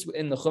a case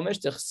in the Chumash?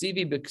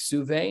 Techsivi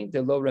b'ksuvei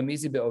de lo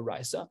ramizi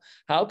be'oraisa.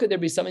 How could there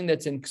be something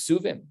that's in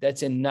Ksuvim,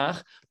 that's in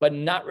Nach, but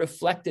not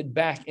reflected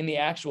back in the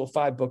actual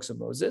 5 books of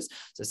Moses?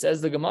 So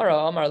says the Gemara,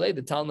 Amar le,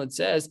 the Talmud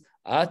says,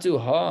 Atu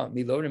ha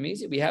milo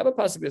ramizi. We have a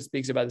pasuk that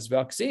speaks about this. The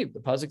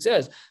pasuk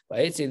says,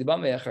 ish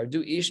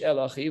el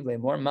achiv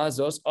lemor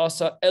mazos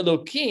asa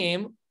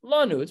elokim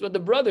lanu. It's what the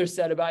brothers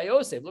said about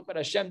Yosef. Look what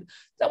Hashem.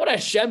 Not what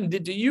Hashem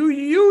did to you.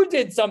 You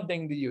did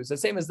something to you. It's the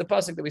same as the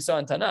pasuk that we saw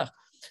in Tanakh.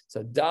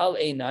 So dal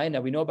einai.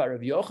 Now we know about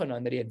Rabbi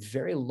Yochanan that he had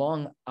very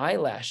long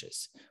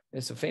eyelashes.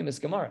 It's a famous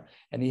Gemara.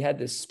 And he had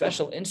this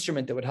special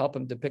instrument that would help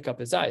him to pick up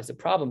his eyes. The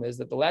problem is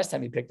that the last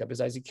time he picked up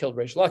his eyes, he killed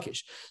Reish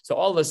Lakish. So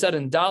all of a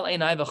sudden, Dal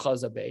Einai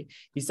v'chazabe,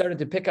 he started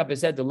to pick up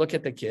his head to look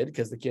at the kid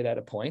because the kid had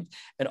a point.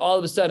 And all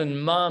of a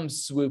sudden, mom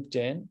swooped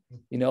in,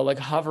 like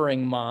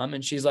hovering mom.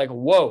 And she's like,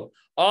 whoa,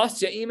 As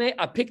Yaime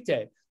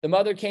apikte. The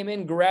mother came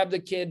in, grabbed the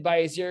kid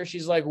by his ear.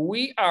 She's like,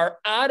 we are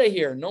out of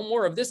here. No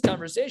more of this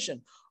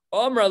conversation.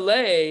 Omra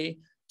le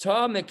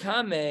ta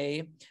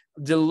mekame.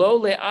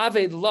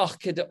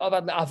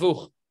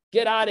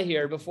 Get out of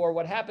here before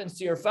what happens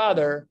to your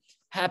father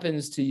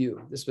happens to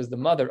you. This was the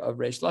mother of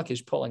Reish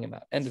Lakish pulling him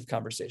out. End of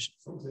conversation.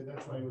 Some say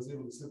that's why he was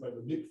able to sit by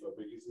the mikvah,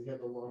 because he had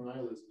the long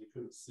eyelids and he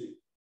couldn't see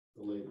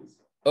the ladies.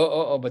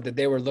 But that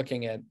they were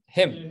looking at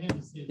him.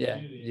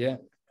 Yeah.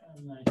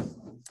 Nice.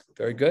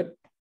 Very good.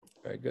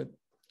 Very good.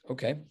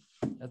 Okay.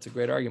 That's a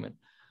great argument.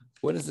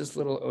 What is this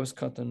little os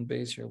katan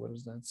base here? What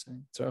does that say?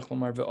 Tzarech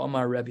lomar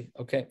ve'omar Rebbe.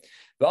 Okay.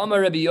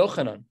 Ve'omar Rebbe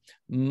Yochanan.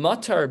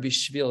 Matar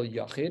bishvil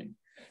yachid.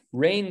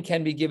 Rain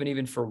can be given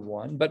even for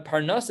one, but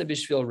parnasa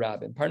bishvil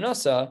rabin.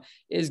 Parnasa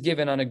is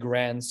given on a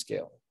grand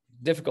scale.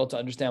 Difficult to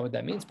understand what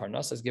that means.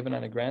 Parnasa is given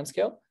on a grand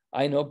scale.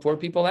 I know poor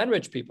people and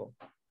rich people.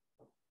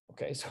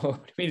 Okay, so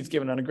what do you mean it's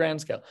given on a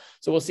grand scale?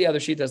 So we'll see how the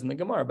sheet does in the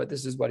Gemara, but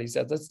this is what he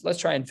said. Let's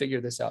try and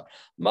figure this out.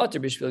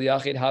 Matar bishvil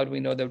yachid. How do we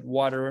know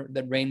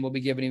that rain will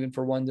be given even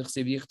for one?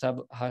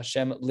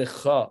 Hashem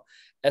licha.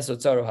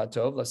 Esotzaru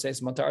hatov. Let's say it's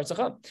matar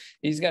artzacham.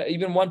 He's got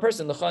even one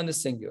person lecha in the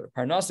singular.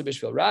 Parnasa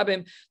bishvil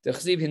rabim.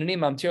 Dechsiv hinuni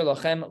mamtir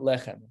lachem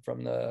lechem.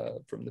 From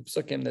the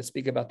psukim that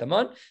speak about the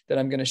man, that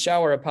I'm going to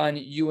shower upon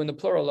you in the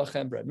plural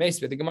lachem bread.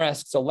 Meisveh. The Gemara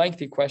asks a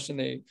lengthy question.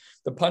 The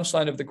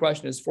punchline of the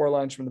question is 4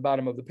 lines from the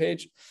bottom of the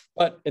page,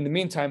 but in the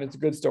meantime, it's a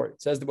good story.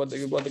 It says what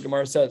the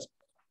Gemara says.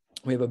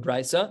 We have a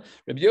brisa.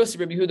 Rabbi Yossi,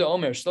 Rabbi Yehuda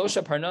Omer,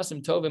 Shlosha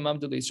Parnasim Tovim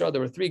Amdu Yisrael. There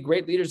were 3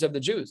 great leaders of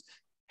the Jews.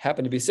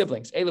 Happened to be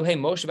siblings. Eluhei,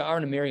 Moshe,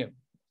 Aaron, and Miriam.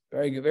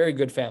 Very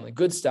good family,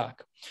 good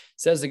stock.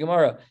 Says the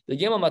Gemara, the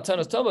Gimel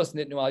Matanos Tovos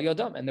Nitnu Al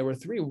Yodam, and there were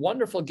 3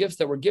 wonderful gifts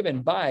that were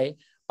given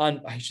through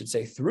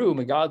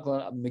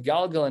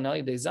Megalgal and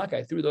Ali De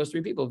Zakai, through those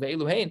 3 people.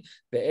 Ve'eluhein,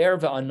 Be'er,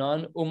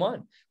 Ve'anan,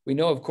 Uman. We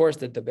know, of course,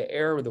 that the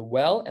Be'er, the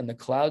well, and the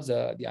clouds,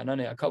 the Anan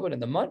Akavod,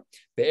 and the Mun.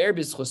 Be'er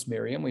B'schus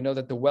Miriam. We know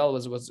that the well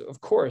was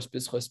of course,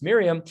 B'schus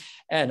Miriam,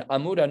 and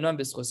Amud Anan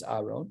B'schus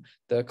Aaron.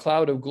 The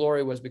cloud of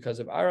glory was because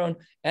of Aaron,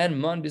 and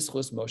Mun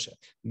B'schus Moshe.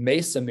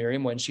 Mesa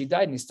Miriam, when she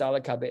died,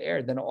 Nistala Ka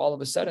Be'er, then all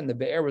of a sudden the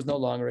Be'er was no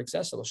longer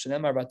accessible.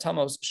 Shenemar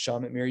Batamos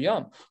Sham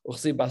Miriam.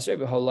 Uchsi Basre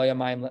V'holaya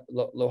Maim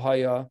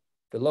Lohaya.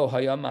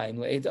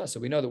 So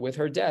we know that with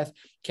her death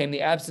came the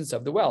absence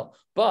of the well,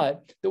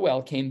 but the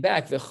well came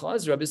back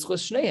because of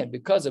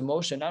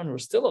Moshe and Aaron, who were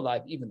still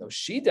alive, even though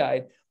she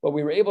died. But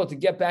we were able to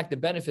get back the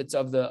benefits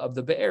of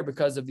the be'er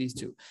because of these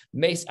 2.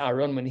 Meis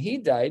Aaron, when he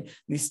died,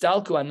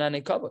 nistalku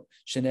anane kavod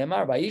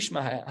shenemar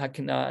vayishma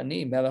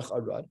haKanaani melech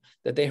Arad,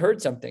 that they heard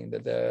something,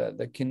 that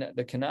the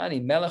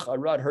Kanaani melech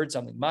Arad heard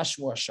something.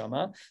 Mashmu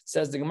Shama,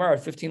 says the Gemara,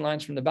 15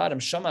 lines from the bottom.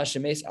 Shama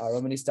shemeis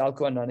Aaron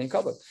nistalku anane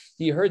kavod.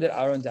 He heard that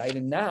Aaron died,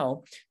 and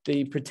now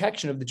the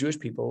protection of the Jewish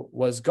people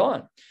was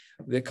gone.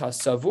 The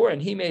Kasavur, and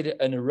he made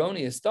an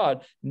erroneous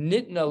thought.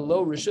 Nitna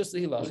lo rishus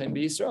lihilachem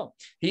b'Yisrael.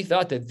 He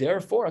thought that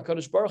therefore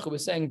HaKadosh Baruch Hu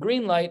was saying,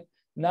 green light,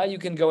 now you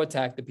can go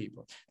attack the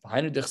people.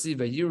 That's what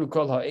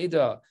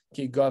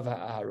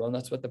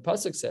the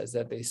pasuk says,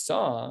 that they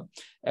saw,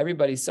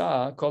 everybody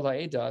saw, kol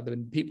ha'eda, the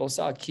people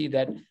saw, ki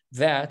that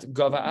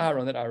gava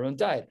Aaron, that Aaron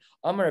died.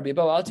 Amar Rabbi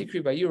Bo al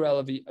tikri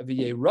v'yirel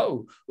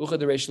v'yeirou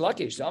uchad Reish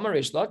Lakish. So Amar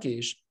Reish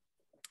Lakish,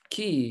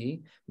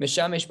 Ki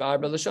mishamesh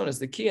ba'arba lashonas.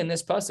 The key in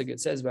this pasuk,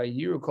 it says by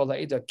yiru kol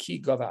ha'eda ki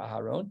gava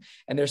Aharon,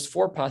 and there's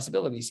 4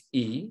 possibilities.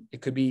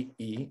 It could be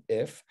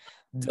if,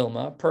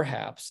 Dilma,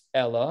 perhaps,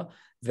 Ella,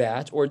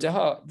 that, or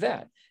Daha,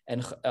 that.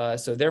 And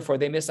so therefore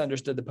they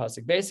misunderstood the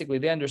pasuk. Basically,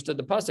 they understood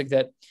the pasuk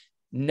that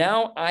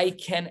now I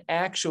can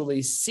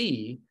actually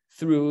see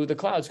through the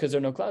clouds because there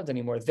are no clouds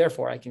anymore.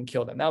 Therefore, I can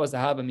kill them. That was the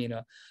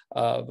Havamina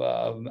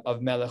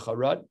of Melech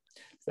Arad.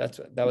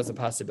 That was a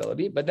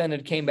possibility, but then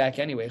it came back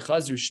anyway.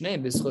 Chazru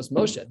Shneim B'schus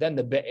Moshe. Then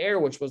the Be'er,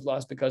 which was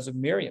lost because of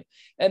Miriam,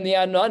 and the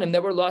Anonim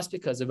that were lost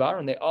because of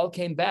Aaron, they all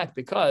came back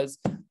because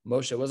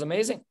Moshe was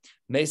amazing.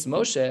 Meis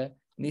Moshe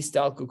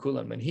Nistal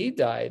Kukulan. When he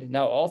died,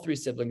 now all 3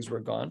 siblings were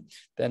gone.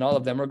 Then all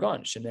of them were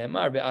gone.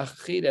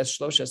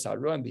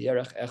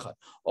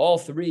 All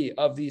 3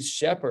 of these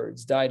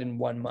shepherds died in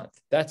 1 month.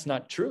 That's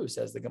not true,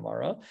 says the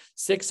Gemara.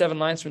 6, 7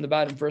 lines from the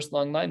bottom, first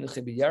long line. They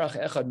died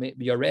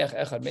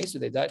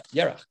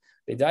Yerach.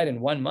 They died in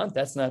 1 month.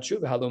 That's not true.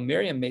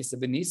 Miriam, Mesa,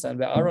 Benisan,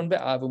 Aaron,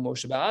 Be'avu,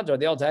 Moshe, Be'adar.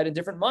 They all died in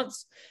different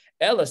months.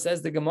 Ella,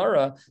 says the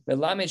Gemara,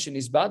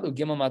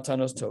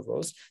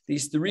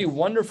 these 3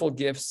 wonderful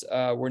gifts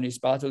were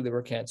nisbatu, they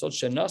were canceled.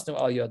 Shenasnu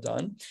al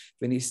yadan,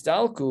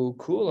 v'nistalku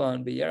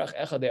kulan b'yerach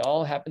echad. They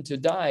all happened to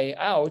die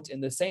out in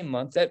the same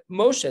month that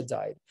Moshe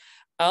died.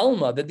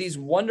 Alma, that these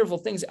wonderful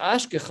things,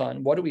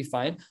 Ashkechan, what do we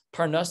find?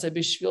 Parnasa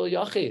b'shvil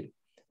yachid.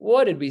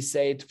 What did we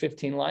say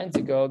 15 lines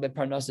ago, that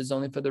Parnasa is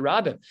only for the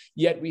Rabbim?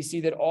 Yet we see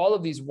that all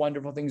of these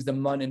wonderful things, the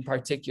Mun in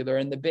particular,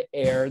 and the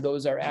Be'er,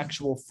 those are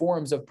actual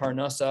forms of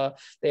Parnasa.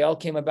 They all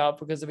came about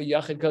because of a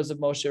Yachid, because of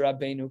Moshe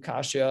Rabbeinu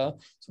Kasha.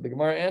 So the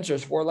Gemara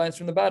answers 4 lines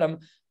from the bottom,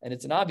 and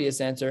it's an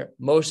obvious answer.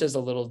 Moshe is a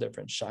little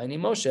different. Shiny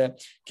Moshe,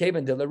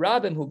 Kevin de la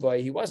Rabbim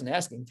Huboy, he wasn't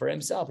asking for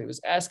himself. He was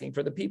asking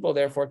for the people,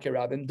 therefore,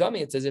 Kerabim Dummy.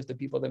 It's as if the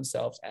people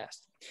themselves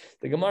asked.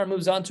 The Gemara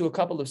moves on to a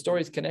couple of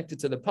stories connected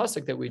to the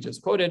pasuk that we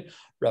just quoted.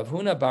 Rav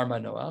Huna bar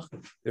Manoach,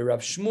 Rav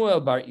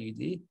Shmuel bar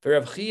Idi,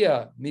 Rav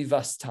Chia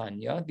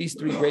mivastanya. These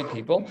 3 great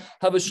people.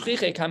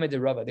 Havashchiche kame de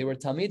Rava. They were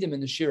Talmidim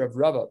in the shiur of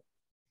Rava.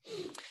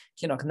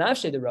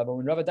 The Rava,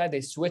 when Rava died,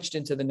 they switched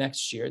into the next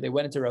shiur. They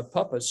went into Rav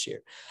Papa's shiur.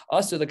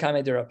 Also, the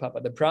Kamei de Rav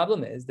Papa. The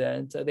problem is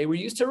that they were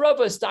used to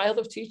Rava's style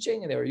of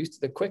teaching, and they were used to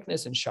the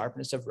quickness and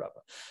sharpness of Rava.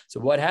 So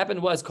what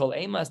happened was, Kol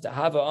Emas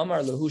Hava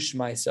Amar Lahu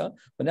Shmaisa.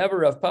 Whenever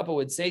Rav Papa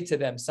would say to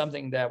them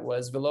something that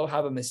was Velo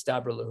Hava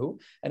Mistabra Lahu,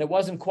 and it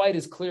wasn't quite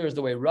as clear as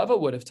the way Rava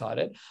would have taught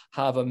it,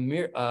 Hava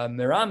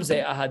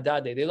Miramze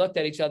Ahadade. They looked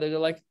at each other. They're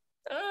like,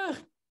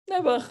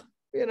 never.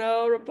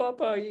 Rav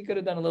Papa, you could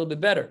have done a little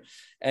bit better.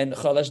 And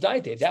Chalash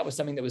Daite, that was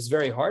something that was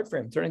very hard for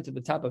him, turning to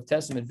the top of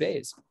Testament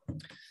Bays.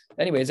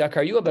 Anyways,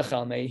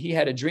 he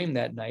had a dream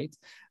that night.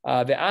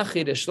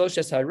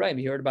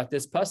 He heard about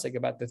this pasuk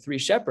about the three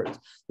shepherds.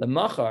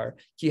 Lamachar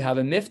ki have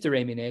a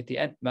miftarei at the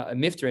end.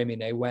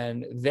 Miftarei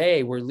when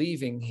they were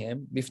leaving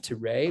him.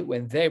 Miftarei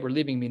when they were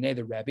leaving Minei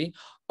the Rebbe.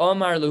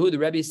 Omar Lahu the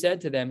Rebbe said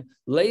to them,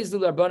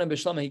 Leizlu Rabbanan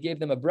b'Shlama. He gave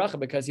them a bracha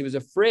because he was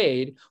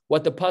afraid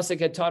what the pasuk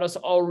had taught us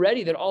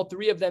already, that all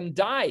three of them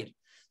died.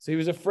 So he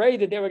was afraid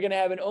that they were going to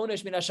have an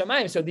onesh min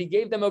hashamayim. So he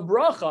gave them a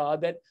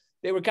bracha that.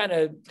 They were kind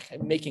of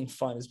making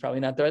fun, is probably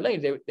not the right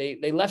language.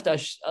 They left a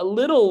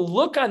little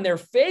look on their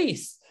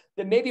face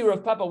that maybe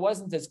Rav Papa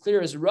wasn't as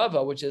clear as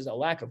Rava, which is a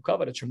lack of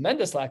kavod, a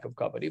tremendous lack of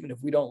kavod. Even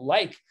if we don't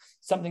like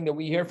something that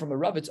we hear from a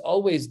Rav, it's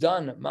always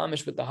done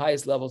mamish with the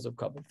highest levels of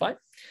kavod. Fine.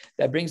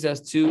 That brings us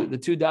to the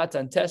two dots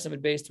on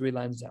Testament base, 3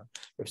 lines down.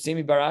 Rav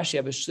Simi Barashi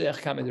have a shliach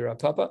kamei de Rav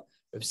Papa.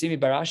 Rav Simi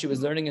Barashi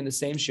was learning in the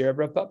same shiur of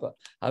Rav Papa.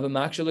 Have a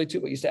makshaloy too,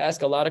 but used to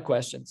ask a lot of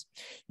questions.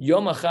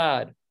 Yom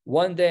Achad.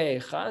 One day,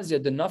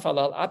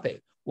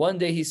 one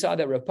day he saw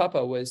that Rav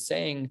Papa was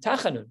saying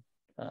Tachanun.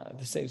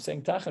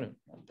 Saying Tachanun.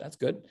 That's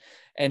good.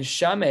 And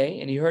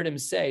Shameh, and he heard him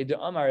say, the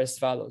Amar as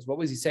follows. What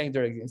was he saying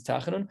during against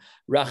Tachanun?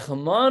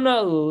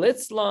 Rachmana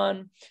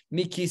litzlan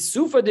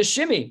mikisufa de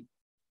shimi.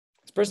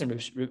 This person,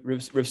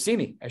 Rav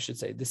Simi, I should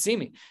say, the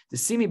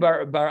Simi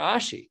bar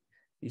Ashi.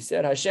 He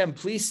said, Hashem,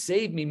 please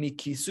save me,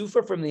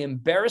 mikisufa, from the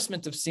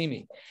embarrassment of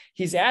Simi.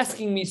 He's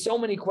asking me so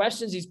many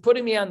questions. He's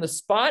putting me on the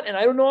spot, and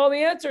I don't know all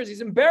the answers.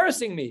 He's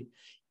embarrassing me.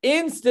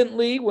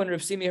 Instantly, when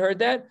Rav Simi heard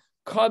that,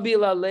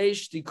 kabila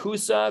leish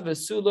tikusa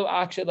vesulu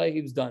akshay,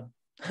 he was done.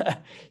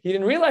 He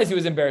didn't realize he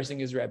was embarrassing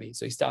his Rebbe,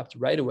 so he stopped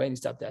right away and he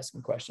stopped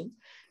asking questions.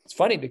 It's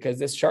funny because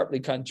this sharply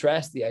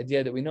contrasts the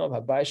idea that we know of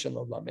Habai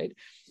Shalom Lamed.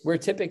 We're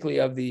typically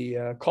of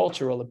the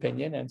cultural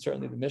opinion, and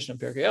certainly the Mishnah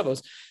Pirkei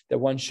Avos, that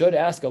one should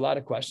ask a lot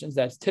of questions.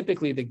 That's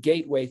typically the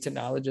gateway to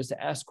knowledge, is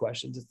to ask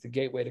questions. It's the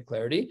gateway to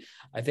clarity.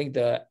 I think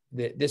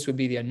this would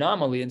be the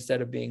anomaly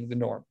instead of being the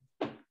norm.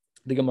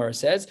 The Gemara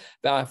says,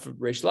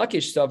 Reish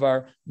Lakish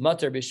Savar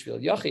Matar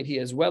Bishvil Yachid. He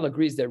as well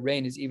agrees that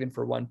rain is even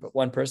for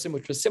one person,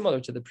 which was similar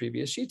to the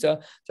previous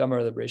Shita,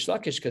 Tamar the Reish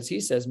Lakish, because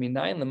he says,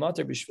 Minayin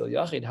Lamatar Bishvil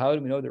Yachid. How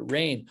do we know that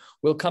rain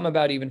will come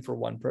about even for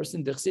one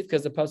person?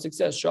 Because the pasuk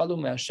says,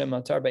 Shalom Hashem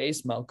Matar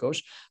Ba'es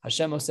Malkosh.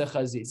 Hashem Oseh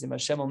Chazizim.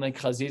 Hashem will make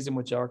Chazizim,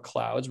 which are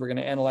clouds. We're going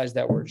to analyze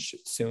that word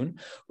soon.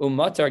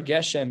 Umatar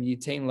Geshem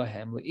Yitain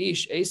Lahem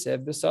Leish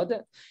Esev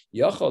B'Sadeh.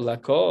 Yachol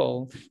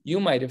Lakol.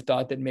 You might have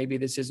thought that maybe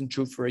this isn't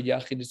true for a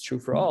Yachid, it's true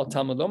for all.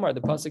 Talmud Lomar,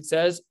 the pasuk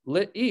says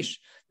Leish.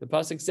 The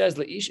pasuk says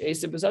Leish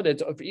Esev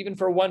B'Sadeh. Even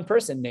for one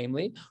person,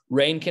 namely,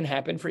 rain can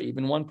happen for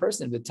even one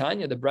person. The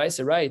Tanya, the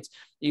Brisa writes,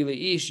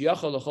 Ileish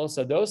Yachol L'chol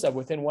Sadosa,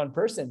 within one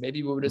person.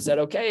 Maybe we would have said,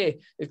 okay,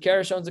 if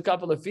Karesh owns a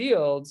couple of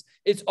fields,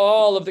 it's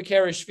all of the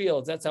Karesh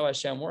fields. That's how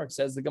Hashem works.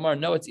 Says the Gemara.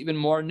 No, it's even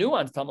more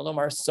nuanced. Talmud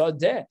Lomar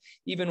Sadeh.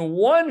 Even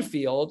one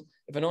field.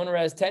 If an owner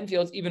has 10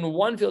 fields, even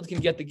one field can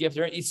get the gift.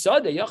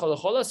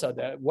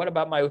 What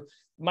about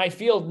my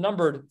field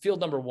numbered, field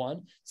number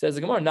 1? Says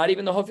the Gemara, not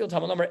even the whole field,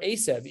 Talmud number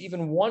Asev.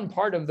 Even one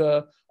part of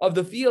the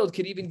field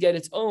could even get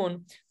its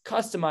own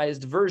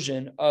customized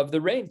version of the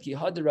rain. Ki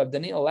had Rav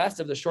Daniel, last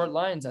of the short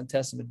lines on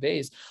Testament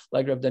base,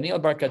 like Rav Daniel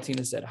Bar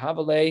Katina said,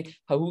 Havale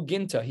Hahu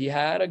Ginta. He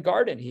had a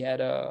garden. He had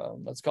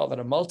let's call it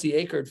a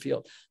multi-acred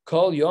field.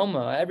 Kol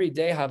Yoma, every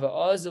day have a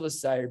Azil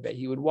Sayir Bay.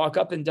 He would walk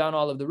up and down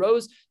all of the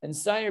rows, and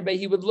Sayir Bay,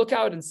 he would look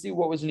out and see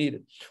what was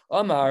needed.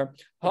 Amar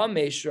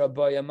Hameshra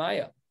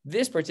Bayamaya.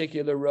 This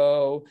particular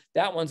row,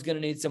 that one's going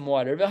to need some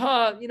water.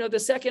 The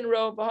second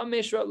row,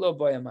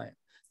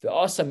 the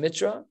Asa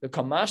Mitra, the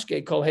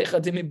Kamashke Kol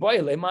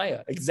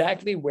Maya,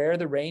 exactly where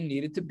the rain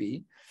needed to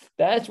be.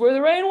 That's where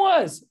the rain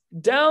was,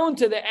 down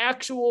to the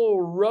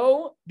actual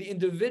row, the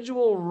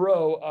individual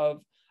row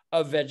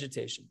of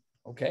vegetation.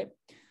 Okay.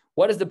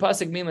 What does the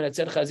pasuk mean when it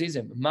said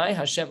Chazizim? My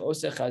Hashem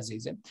Oseh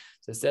Chazizim.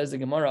 So it says the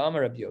Gemara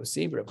Amar Rabbi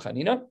Yossi, Rabbi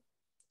Chanina.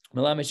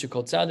 Every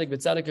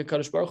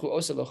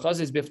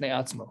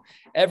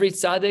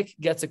tzaddik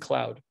gets a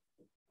cloud.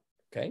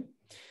 Okay.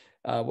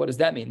 What does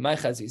that mean? My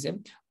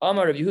chazizim.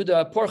 Amar Rav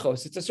Yehuda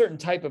Porchos. It's a certain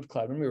type of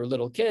cloud. When we were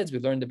little kids, we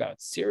learned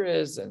about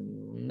cirrus,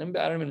 and I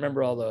don't even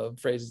remember all the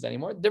phrases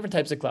anymore. Different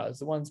types of clouds.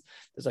 The ones,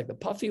 there's like the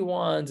puffy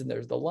ones, and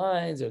there's the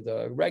lines, or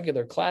the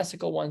regular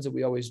classical ones that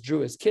we always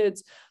drew as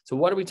kids. So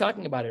what are we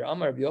talking about here?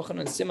 Amar Rav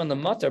Yochanan Siman the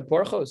Matar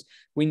Porchos.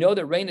 We know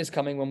that rain is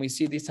coming when we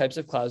see these types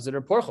of clouds that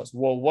are porchos.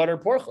 Well, what are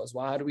porchos?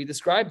 Well, how do we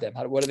describe them?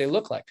 What do they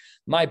look like?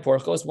 My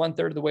porchos,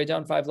 1/3 of the way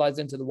down, 5 lines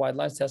into the wide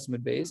lines,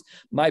 Testament base.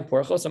 My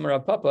porchos, Amar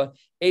Rav Papa,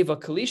 Eva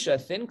Iva Kalisha,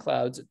 thin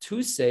clouds,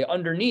 to say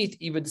underneath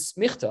even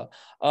smichta,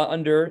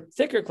 under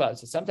thicker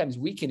clouds. So sometimes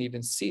we can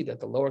even see that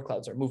the lower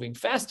clouds are moving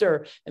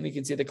faster, and we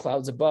can see the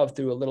clouds above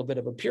through a little bit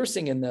of a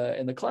piercing in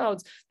the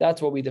clouds.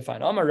 That's what we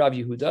define. Amar Rav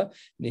Yehuda,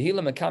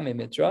 Nehila Mekame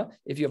Mitra.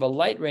 If you have a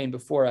light rain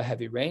before a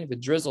heavy rain, if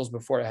it drizzles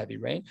before a heavy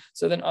rain,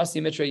 so then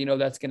Asi Mitra,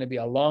 that's going to be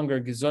a longer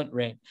gezunt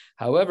rain.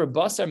 However,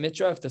 Basar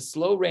Mitra, if the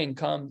slow rain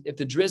comes, if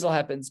the drizzle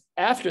happens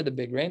after the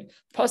big rain,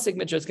 Pasik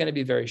Mitra is going to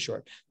be very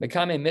short.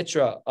 Mekame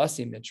Mitra,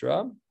 Asi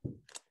Mitra.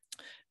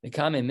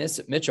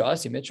 Mekame Mitra,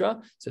 Asi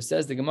Mitra. So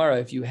says the Gemara,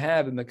 if you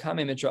have a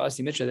Mekame Mitra,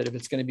 Asi Mitra, that if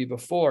it's going to be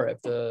before,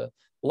 if the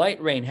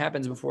light rain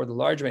happens before the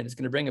large rain, it's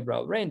going to bring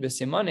about rain.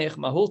 B'simanech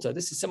mahulta.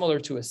 This is similar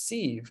to a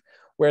sieve,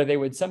 where they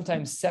would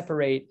sometimes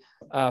separate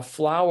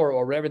flour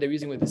or whatever they're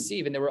using with a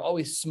sieve, and there were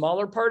always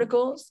smaller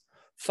particles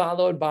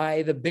followed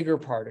by the bigger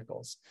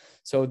particles.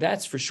 So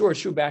that's for sure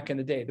true back in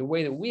the day. The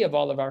way that we have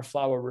all of our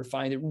flour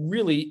refined, it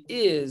really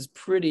is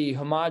pretty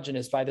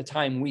homogeneous by the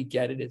time we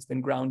get it. It's been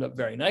ground up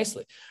very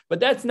nicely. But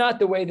that's not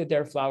the way that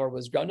their flour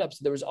was ground up. So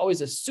there was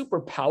always a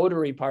super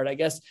powdery part, I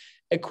guess,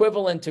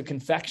 equivalent to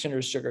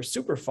confectioner's sugar,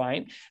 super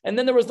fine. And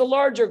then there was the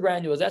larger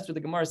granules. That's what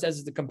the Gemara says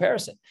is the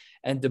comparison.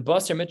 And the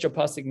basar mitra,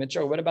 pasik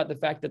mitra, what about the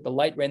fact that the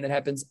light rain that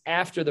happens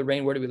after the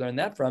rain, where do we learn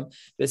that from?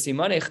 The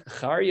simanech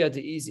charya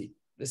de easy.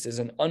 This is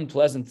an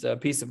unpleasant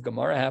piece of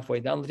Gemara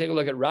halfway down. Let's take a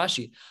look at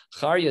Rashi.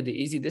 Charya de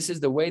easy. This is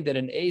the way that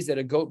that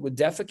a goat would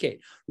defecate.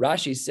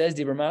 Rashi says,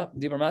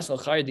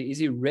 charya de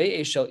easy,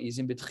 re shel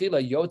izim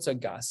betchila yotza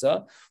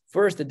gasa.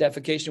 First, the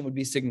defecation would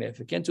be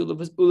significant,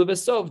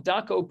 ulevesov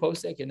dako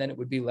posek, and then it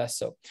would be less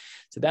so.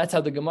 So that's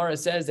how the Gemara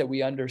says that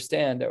we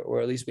understand,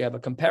 or at least we have a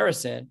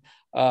comparison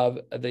of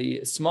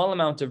the small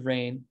amount of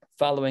rain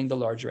following the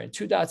larger rain.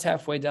 2 dots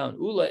halfway down.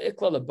 Ula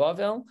ikla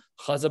lebavel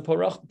chaza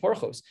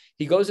porchos.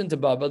 He goes into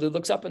Bavel, he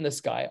looks up in the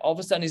sky. All of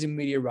a sudden, he's a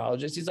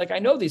meteorologist. He's like, I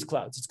know these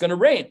clouds. It's going to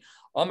rain.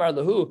 Amar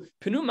lahu,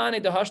 pinu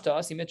mane dahashta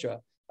asi mitra.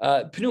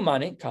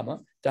 Pnumani, comma,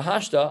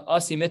 dahashta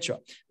asi mitra.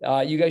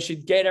 You guys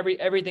should get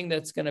everything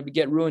that's going to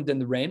get ruined in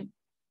the rain.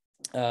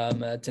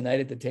 Tonight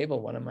at the table,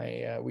 one of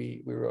my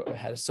we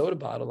had a soda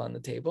bottle on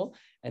the table,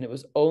 and it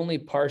was only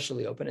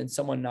partially open, and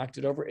someone knocked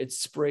it over. It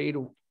sprayed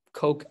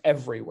Coke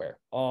everywhere,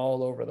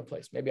 all over the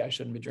place. Maybe I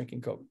shouldn't be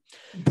drinking Coke.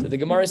 So the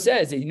Gemara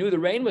says he knew the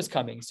rain was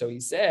coming, so he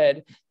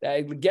said that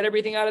I would get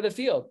everything out of the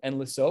field. And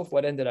L'sof,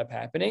 what ended up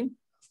happening?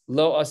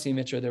 Lo asi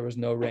mitra, there was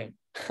no rain.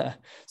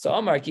 So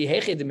Amar ki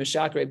heche de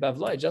mishakre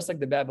bavloi, just like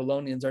the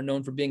Babylonians are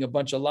known for being a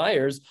bunch of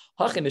liars,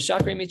 hache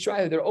mishakre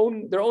mitrayu,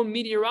 their own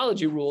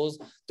meteorology rules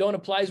don't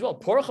apply as well.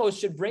 Porchos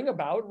should bring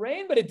about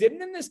rain, but it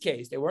didn't in this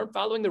case. They weren't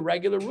following the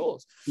regular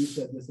rules. Who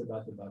said this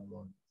about the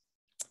Babylonians?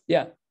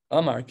 Yeah.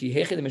 Amar ki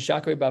heche de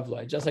mishakre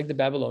bavloi, just like the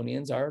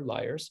Babylonians are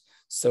liars,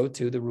 so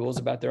too the rules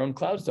about their own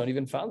clouds don't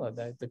even follow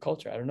the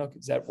culture. I don't know.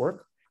 Does that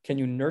work? Can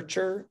you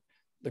nurture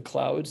the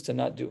clouds to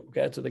not do?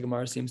 Okay, that's what the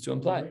Gemara seems to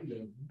imply.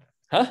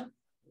 Huh?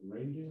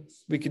 Rain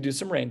dance? We could do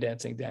some rain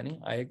dancing, Danny.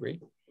 I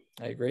agree.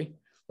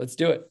 Let's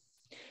do it.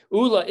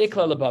 Ula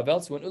ikla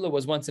lebavel. So when Ula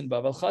was once in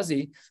Bavel,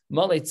 Chazi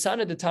malei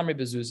de tamri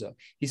bezuza.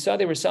 He saw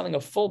they were selling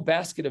a full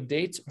basket of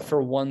dates for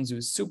one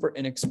zuz, super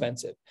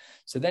inexpensive.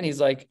 So then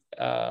he's like,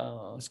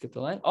 skip the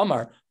line.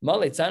 Omar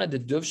malei de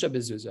duvsha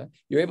bezuza.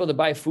 You're able to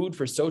buy food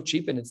for so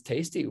cheap and it's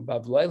tasty.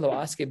 Ubavloi lo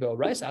aske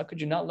be'orais. How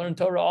could you not learn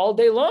Torah all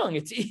day long?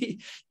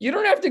 You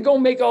don't have to go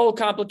make a whole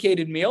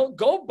complicated meal.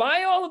 Go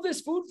buy all of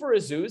this food for a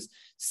zuz.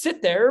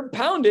 Sit there,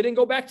 pound it, and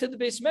go back to the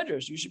base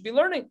medrash. You should be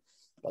learning.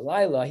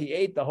 Balayla, he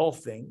ate the whole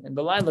thing. And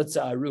Balayla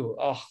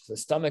Tsa'aru, the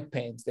stomach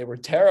pains, they were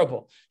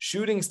terrible.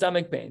 Shooting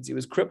stomach pains. He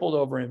was crippled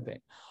over in pain.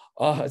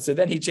 So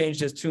then he changed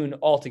his tune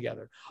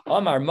altogether.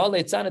 Amar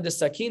Maletzana de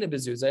Sakina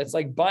bezuza. It's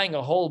like buying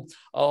a whole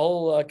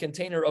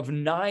container of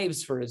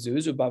knives for a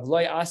zuzu.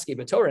 Bavloi aske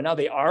b'Torah. Now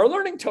they are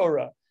learning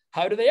Torah.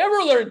 How do they ever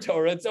learn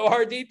Torah? It's so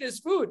hard to eat this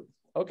food.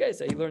 Okay,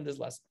 so he learned his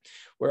lesson.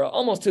 We're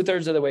almost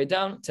 2/3 of the way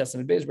down.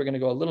 Testament base. We're going to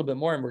go a little bit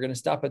more, and we're going to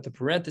stop at the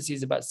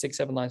parentheses about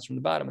 6-7 lines from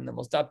the bottom, and then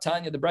we'll stop.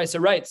 Tanya, the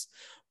Brisa writes,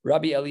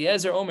 Rabbi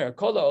Eliezer Omer,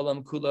 Kola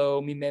Olam Kulo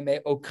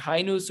Mimeme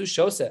Okainu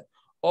Sushose.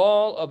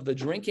 All of the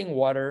drinking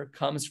water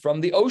comes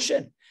from the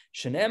ocean.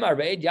 Shenemar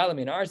Reid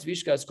Yalamin Ars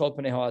Vishkas Kol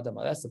Panei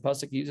Ha'adama. That's the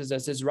pasuk he uses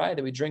as his right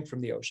that we drink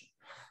from the ocean.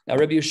 Now,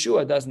 Rabbi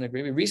Yeshua doesn't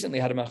agree. We recently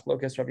had a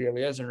machlokas, Rabbi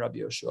Eliezer and Rabbi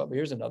Yeshua, but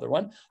here's another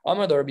one.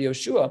 Amar the Rabbi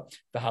Yeshua,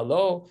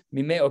 v'halo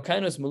mimei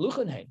okainus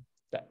meluchanhein.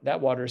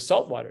 That water is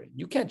salt water.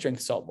 You can't drink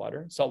salt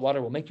water. Salt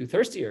water will make you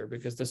thirstier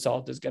because the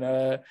salt is going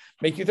to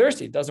make you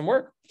thirsty. It doesn't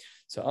work.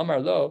 So Amar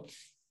lo,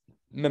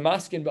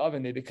 memaskin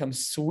ba'avin, they become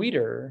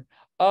sweeter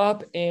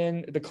up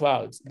in the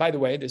clouds. By the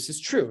way, this is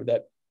true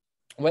that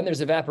when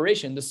there's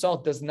evaporation, the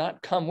salt does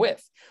not come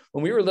with.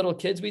 When we were little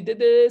kids, we did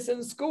this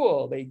in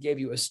school. They gave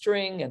you a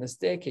string and a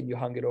stick and you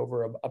hung it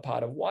over a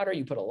pot of water.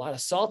 You put a lot of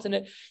salt in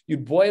it.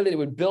 You'd boil it. It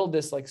would build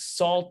this like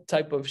salt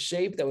type of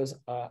shape that was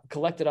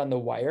collected on the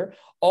wire.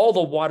 All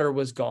the water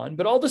was gone,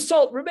 but all the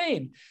salt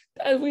remained.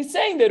 As we're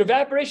saying that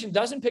evaporation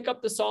doesn't pick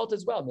up the salt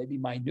as well. Maybe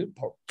minute,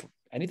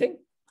 anything?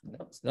 No,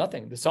 it's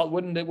nothing. The salt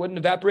wouldn't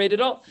evaporate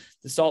at all.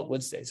 The salt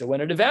would stay. So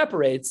when it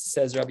evaporates,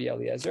 says Rabbi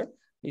Eliezer,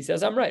 He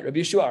says, I'm right. Rabbi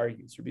Yeshua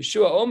argues. Rabbi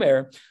Yeshua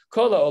Omer,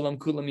 Kola Olam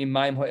Kulam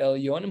Imayim Ho'el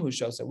Yonim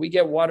Hushosa. We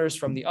get waters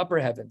from the upper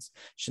heavens.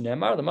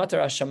 Shneimar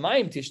L'matar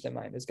Hashamayim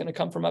Tishtemayim. It's going to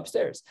come from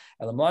upstairs.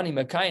 Elamani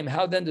Makayim.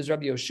 How then does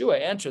Rabbi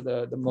Yeshua answer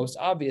the most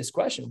obvious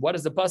question? What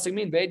does the pasuk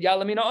mean? Ve'ed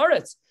Yalamina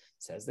Aretz.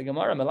 Says the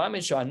Gemara, Melamed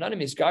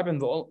Sha'ananim Yisgarbim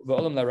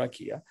V'olam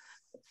Larakia.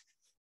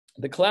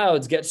 The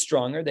clouds get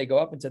stronger. They go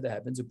up into the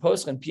heavens.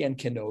 Uposchen pian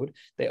kinod.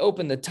 They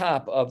open the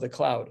top of the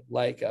cloud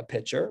like a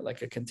pitcher,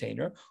 like a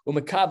container.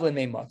 Umekablen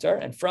meimatar.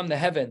 And from the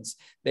heavens,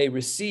 they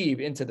receive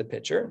into the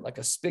pitcher like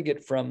a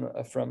spigot from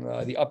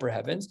the upper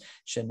heavens.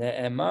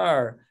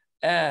 Shene'emar,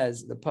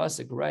 as the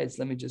pasuk writes,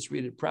 let me just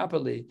read it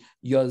properly.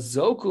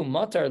 Yazoku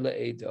matar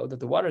le'edo, that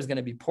the water is going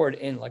to be poured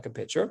in like a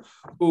pitcher.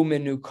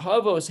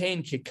 Umenukavos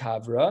hein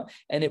kikavra,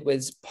 and it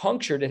was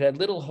punctured. It had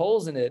little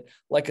holes in it,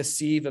 like a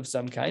sieve of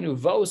some kind.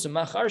 Uvos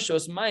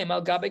macharshos mayim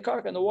al gabe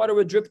karka, and the water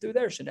would drip through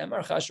there.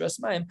 Shenemar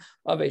chashras mayim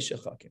avei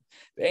shechakim.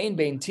 Ve'ein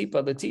bein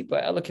tipa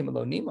letipa elakim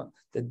elonima.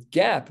 The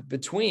gap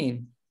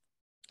between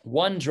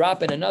one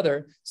drop and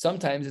another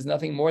sometimes is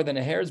nothing more than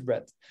a hair's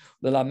breadth.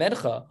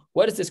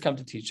 What does this come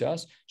to teach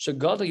us? That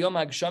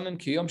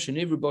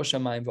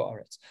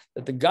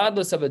the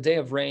godless of a day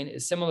of rain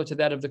is similar to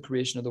that of the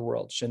creation of the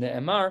world. These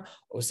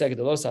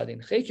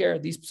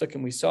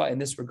psukim we saw in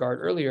this regard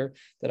earlier,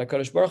 that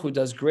HaKadosh Baruch Hu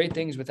does great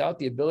things without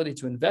the ability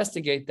to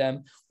investigate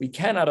them. We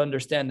cannot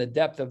understand the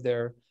depth of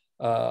their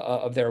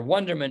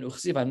wonderment.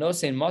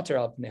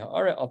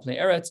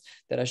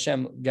 That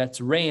Hashem gets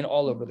rain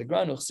all over the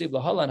ground.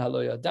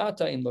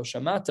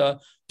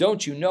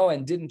 Don't you know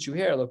and didn't you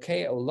hear?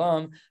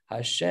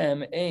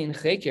 Hashem ein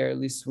cheker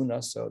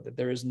lisvunaso. That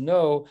there is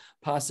no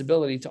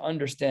possibility to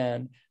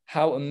understand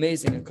how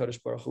amazing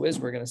HaKadosh Baruch Hu is.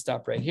 We're going to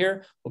stop right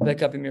here. We'll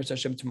pick up in Mir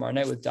Hashem tomorrow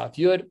night with Daf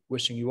Yud.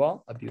 Wishing you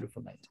all a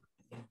beautiful night.